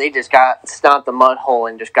 Brock, because they just got stomped the mud hole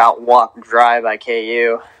and just got walked dry by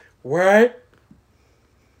KU. What?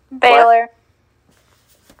 Baylor.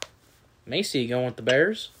 Macy going with the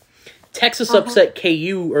Bears. Texas upset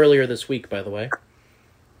KU earlier this week, by the way.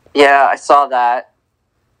 Yeah, I saw that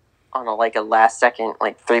on a last second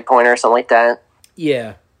 3-pointer or something like that.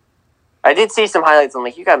 Yeah. I did see some highlights. I'm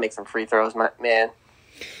like, you gotta make some free throws, man.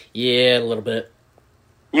 Yeah, a little bit.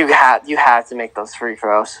 You have to make those free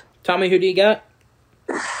throws. Tommy, who do you got?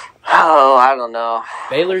 Oh, I don't know.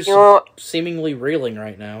 Baylor's seemingly reeling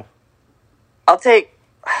right now. I'll take...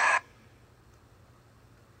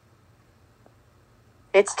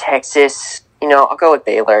 It's Texas. I'll go with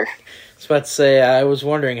Baylor. I was about to say, I was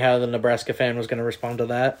wondering how the Nebraska fan was going to respond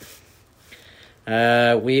to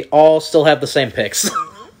that. We all still have the same picks.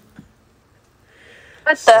 What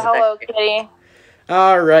the Hello Kitty?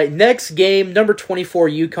 All right, next game, number 24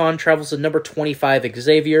 UConn travels to number 25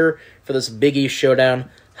 Xavier for this Big East showdown.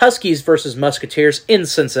 Huskies versus Musketeers in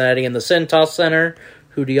Cincinnati in the Cintas Center.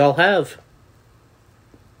 Who do y'all have?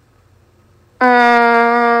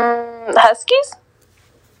 Huskies?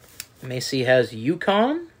 Macy has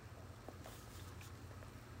UConn.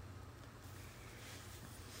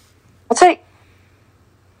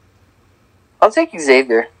 I'll take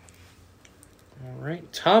Xavier. All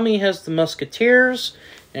right, Tommy has the Musketeers,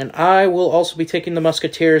 and I will also be taking the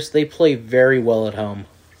Musketeers. They play very well at home.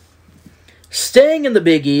 Staying in the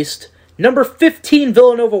Big East, number 15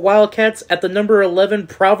 Villanova Wildcats at the number 11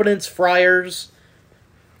 Providence Friars.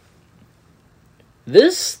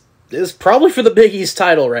 This is probably for the Big East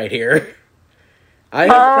title right here. I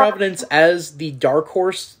have Providence as the dark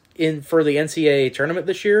horse for the NCAA tournament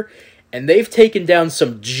this year, and they've taken down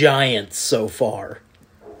some giants so far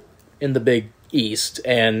in the Big East,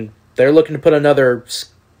 and they're looking to put another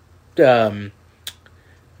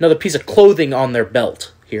piece of clothing on their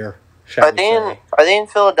belt here. Are they in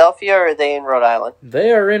Philadelphia or are they in Rhode Island?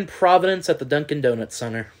 They are in Providence at the Dunkin' Donuts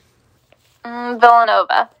Center.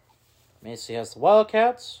 Villanova. Macy has the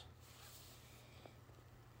Wildcats.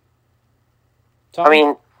 Tommy? I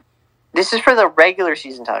mean, this is for the regular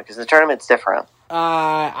season title because the tournament's different.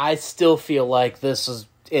 I still feel like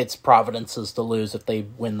it's Providence's to lose if they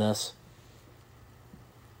win this.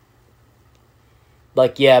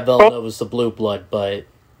 Villanova's the blue blood, but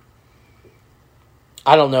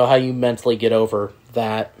I don't know how you mentally get over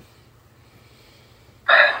that.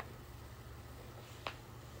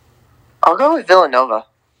 I'll go with Villanova.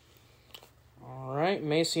 All right,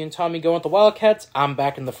 Macy and Tommy go with the Wildcats. I'm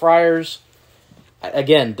back in the Friars.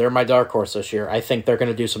 Again, they're my dark horse this year. I think they're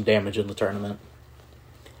going to do some damage in the tournament.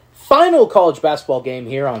 Final college basketball game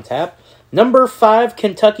here on tap. Number 5,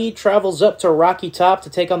 Kentucky travels up to Rocky Top to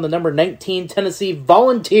take on the number 19 Tennessee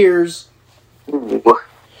Volunteers. Ooh.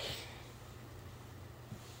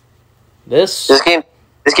 This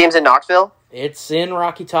game's in Knoxville? It's in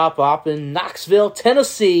Rocky Top up in Knoxville,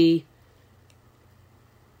 Tennessee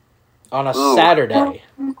on a Saturday.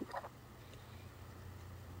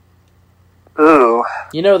 Ooh.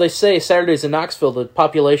 They say Saturdays in Knoxville, the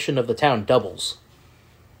population of the town doubles.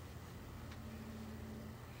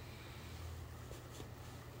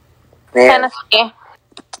 Man. Tennessee.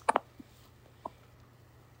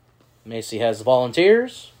 Macy has the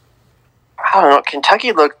Volunteers. I don't know.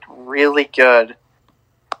 Kentucky looked really good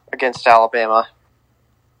against Alabama.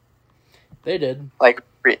 They did.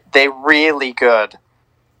 They really good.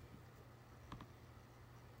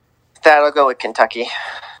 That'll go with Kentucky.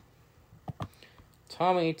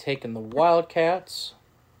 Tommy taking the Wildcats.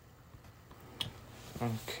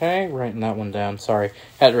 Okay, writing that one down. Sorry.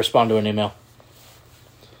 Had to respond to an email.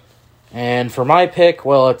 And for my pick,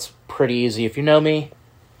 well, it's pretty easy. If you know me,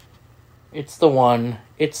 it's the one,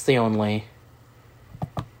 it's the only.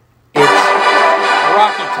 It's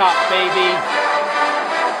Rocky Top, baby.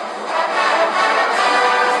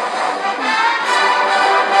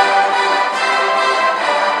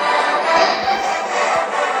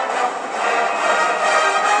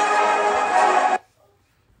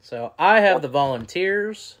 So I have the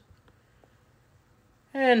Volunteers.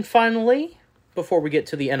 And finally, before we get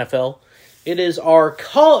to the NFL, it is our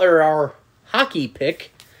hockey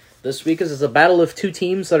pick this week. Is a battle of two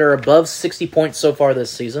teams that are above 60 points so far this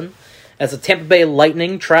season. As the Tampa Bay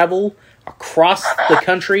Lightning travel across the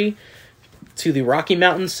country to the Rocky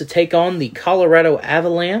Mountains to take on the Colorado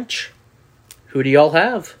Avalanche. Who do y'all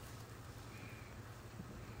have?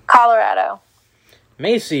 Colorado.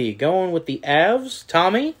 Macy going with the Avs.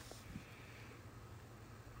 Tommy?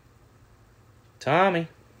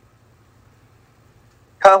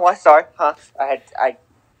 What? Sorry.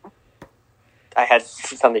 I had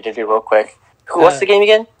something to do real quick. What's the game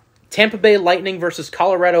again? Tampa Bay Lightning versus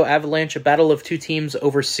Colorado Avalanche, a battle of two teams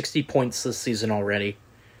over 60 points this season already.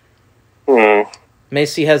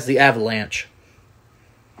 Macy has the Avalanche.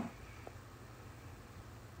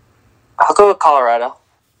 I'll go with Colorado.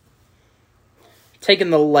 Taking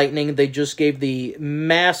the Lightning, they just gave the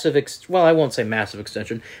massive I won't say massive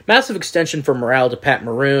extension for morale to Pat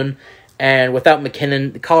Maroon, and without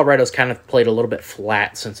McKinnon, Colorado's kind of played a little bit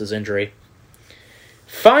flat since his injury.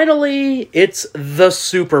 Finally, it's the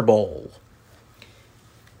Super Bowl.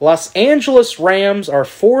 Los Angeles Rams are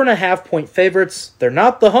 4.5-point favorites. They're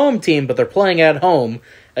not the home team, but they're playing at home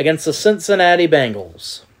against the Cincinnati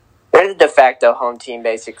Bengals. They're the de facto home team,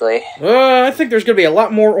 basically. I think there's going to be a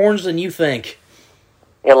lot more orange than you think.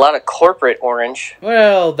 A lot of corporate orange.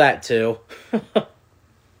 Well, that too.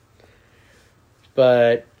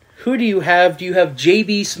 But who do you have? Do you have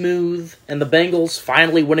JB Smooth and the Bengals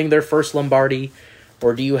finally winning their first Lombardi?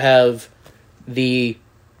 Or do you have the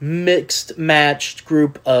mixed-matched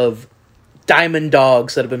group of diamond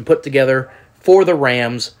dogs that have been put together for the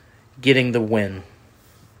Rams getting the win?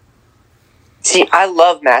 See, I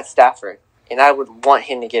love Matt Stafford, and I would want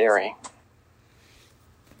him to get a ring.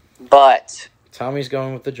 But Tommy's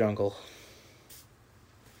going with the jungle.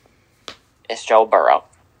 It's Joe Burrow.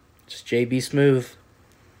 It's JB Smooth.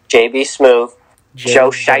 JB Smooth. Joe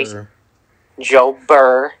Shiesty. Joe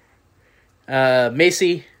Burr.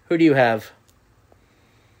 Macy, who do you have?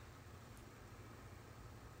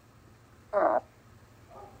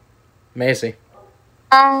 Macy.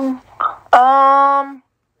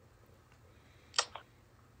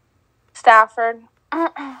 Stafford.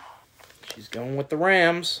 She's going with the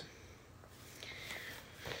Rams.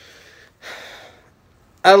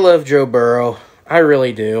 I love Joe Burrow. I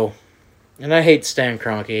really do. And I hate Stan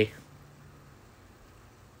Kroenke.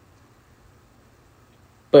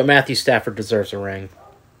 But Matthew Stafford deserves a ring.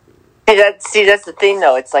 That's the thing,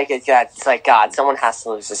 though. It's like God, someone has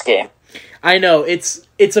to lose this game. I know, it's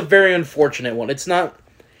a very unfortunate one. It's not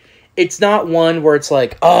one where it's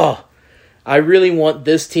like, oh, I really want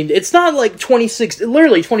this team. It's not like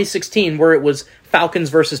 2016, where it was Falcons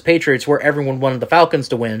versus Patriots, where everyone wanted the Falcons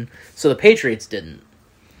to win, so the Patriots didn't.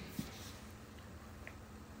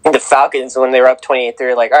 The Falcons, when they were up 28, they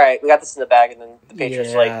were like, all right, we got this in the bag, and then the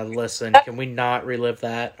Patriots were like, listen, can we not relive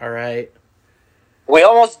that, all right? We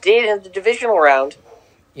almost did in the divisional round.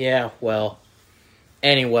 Yeah, well,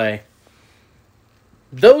 anyway.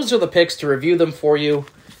 Those are the picks to review them for you.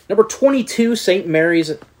 Number 22, St.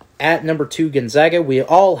 Mary's at number 2, Gonzaga. We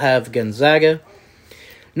all have Gonzaga.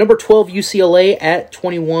 Number 12, UCLA at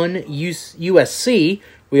 21, USC.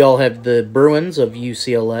 We all have the Bruins of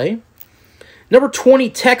UCLA. Number 20,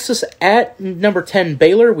 Texas at number 10,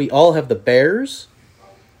 Baylor. We all have the Bears.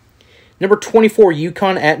 Number 24,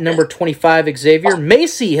 UConn at number 25, Xavier.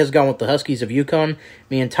 Macy has gone with the Huskies of UConn.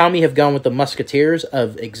 Me and Tommy have gone with the Musketeers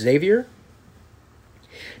of Xavier.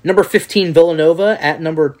 Number 15, Villanova at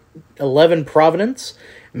number 11, Providence.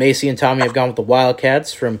 Macy and Tommy have gone with the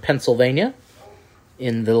Wildcats from Pennsylvania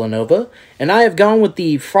in Villanova. And I have gone with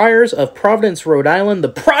the Friars of Providence, Rhode Island. The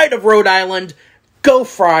pride of Rhode Island. Go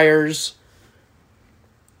Friars!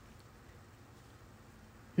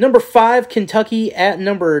 Number 5, Kentucky at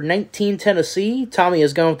number 19, Tennessee. Tommy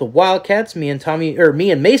has gone with the Wildcats. Me and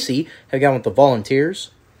Macy have gone with the Volunteers.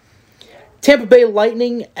 Tampa Bay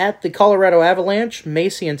Lightning at the Colorado Avalanche.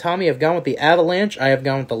 Macy and Tommy have gone with the Avalanche. I have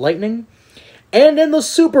gone with the Lightning. And in the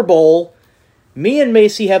Super Bowl, me and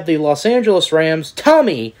Macy have the Los Angeles Rams.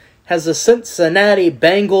 Tommy has the Cincinnati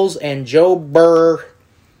Bengals and Joe Burr.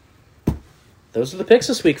 Those are the picks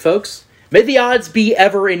this week, folks. May the odds be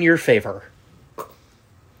ever in your favor.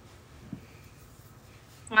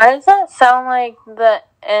 Why does that sound like the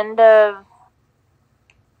end of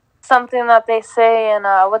something that they say in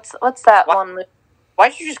what's that one movie? Why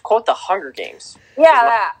did you just quote the Hunger Games? Yeah,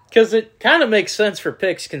 that. Because it kind of makes sense for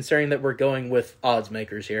picks, considering that we're going with odds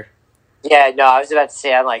makers here. Yeah, no, I was about to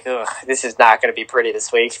say, I'm like, ugh, this is not going to be pretty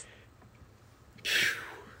this week.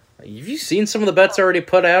 Have you seen some of the bets already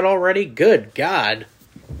put out already? Good God.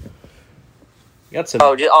 Got some...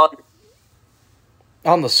 Oh, just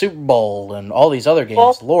on the Super Bowl and all these other games.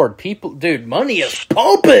 Well, Lord, people... Dude, money is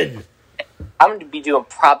pumping! I'm going to be doing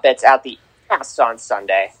prop bets out the ass on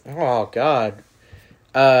Sunday. Oh, God.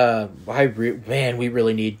 Man, we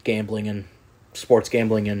really need gambling and sports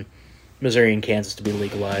gambling in Missouri and Kansas to be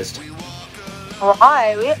legalized.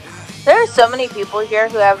 Why? There are so many people here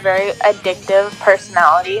who have very addictive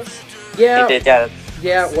personalities. Yeah. They did,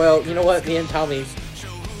 yeah, well, you know what? Me and Tommy,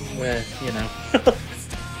 well, you know.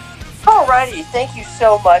 Alrighty, thank you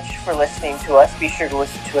so much for listening to us. Be sure to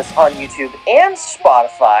listen to us on YouTube and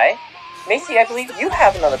Spotify. Macy, I believe you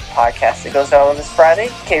have another podcast that goes out on this Friday.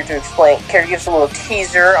 Care to give us a little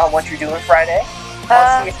teaser on what you're doing Friday?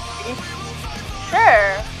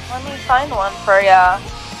 Sure. Let me find one for ya.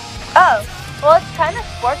 Oh, well, it's kind of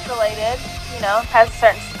sports related. You know, has a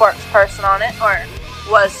certain sports person on it, or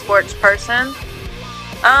was sports person.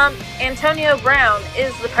 Antonio Brown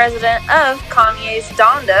is the president of Kanye's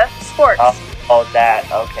Donda Sports. Oh, that.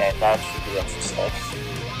 Okay, that should be interesting.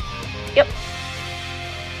 Yep.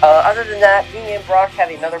 Other than that, me and Brock have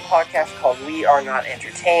another podcast called We Are Not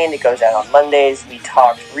Entertained. It goes out on Mondays. We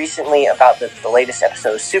talked recently about the latest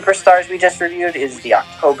episode of Superstars we just reviewed. It is the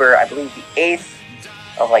October, I believe, the 8th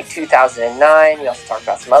of 2009. We also talked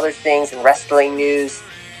about some other things and wrestling news.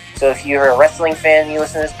 So if you're a wrestling fan and you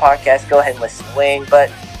listen to this podcast, go ahead and listen to Wayne. But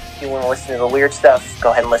if you want to listen to the weird stuff, go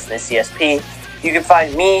ahead and listen to CSP. You can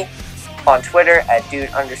find me on Twitter at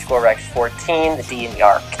dude_rex14, the D and the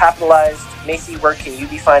R capitalized. Macy, where can you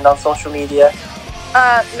be found on social media?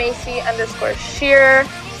 Macy_Shear.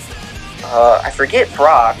 I forget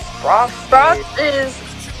Brock's. Brock is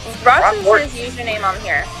his username on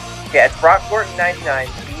here. Yeah, it's Brock Morton 99.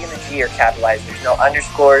 B and the G are capitalized. There's no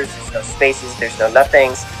underscores, there's no spaces, there's no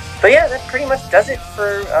nothings. But yeah, that pretty much does it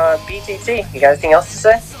for BTT. You got anything else to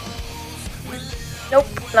say? Nope,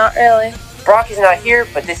 not really. Brock is not here,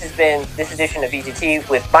 but this has been this edition of BTT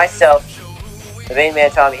with myself, the main man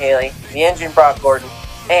Tommy Haley, the engine Brock Gordon,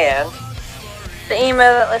 and the emo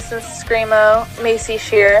that listens to Screamo, Macy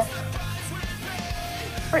Shear.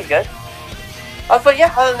 Pretty good. But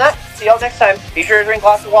yeah, other than that, see y'all next time. Be sure to drink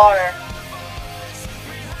lots of water.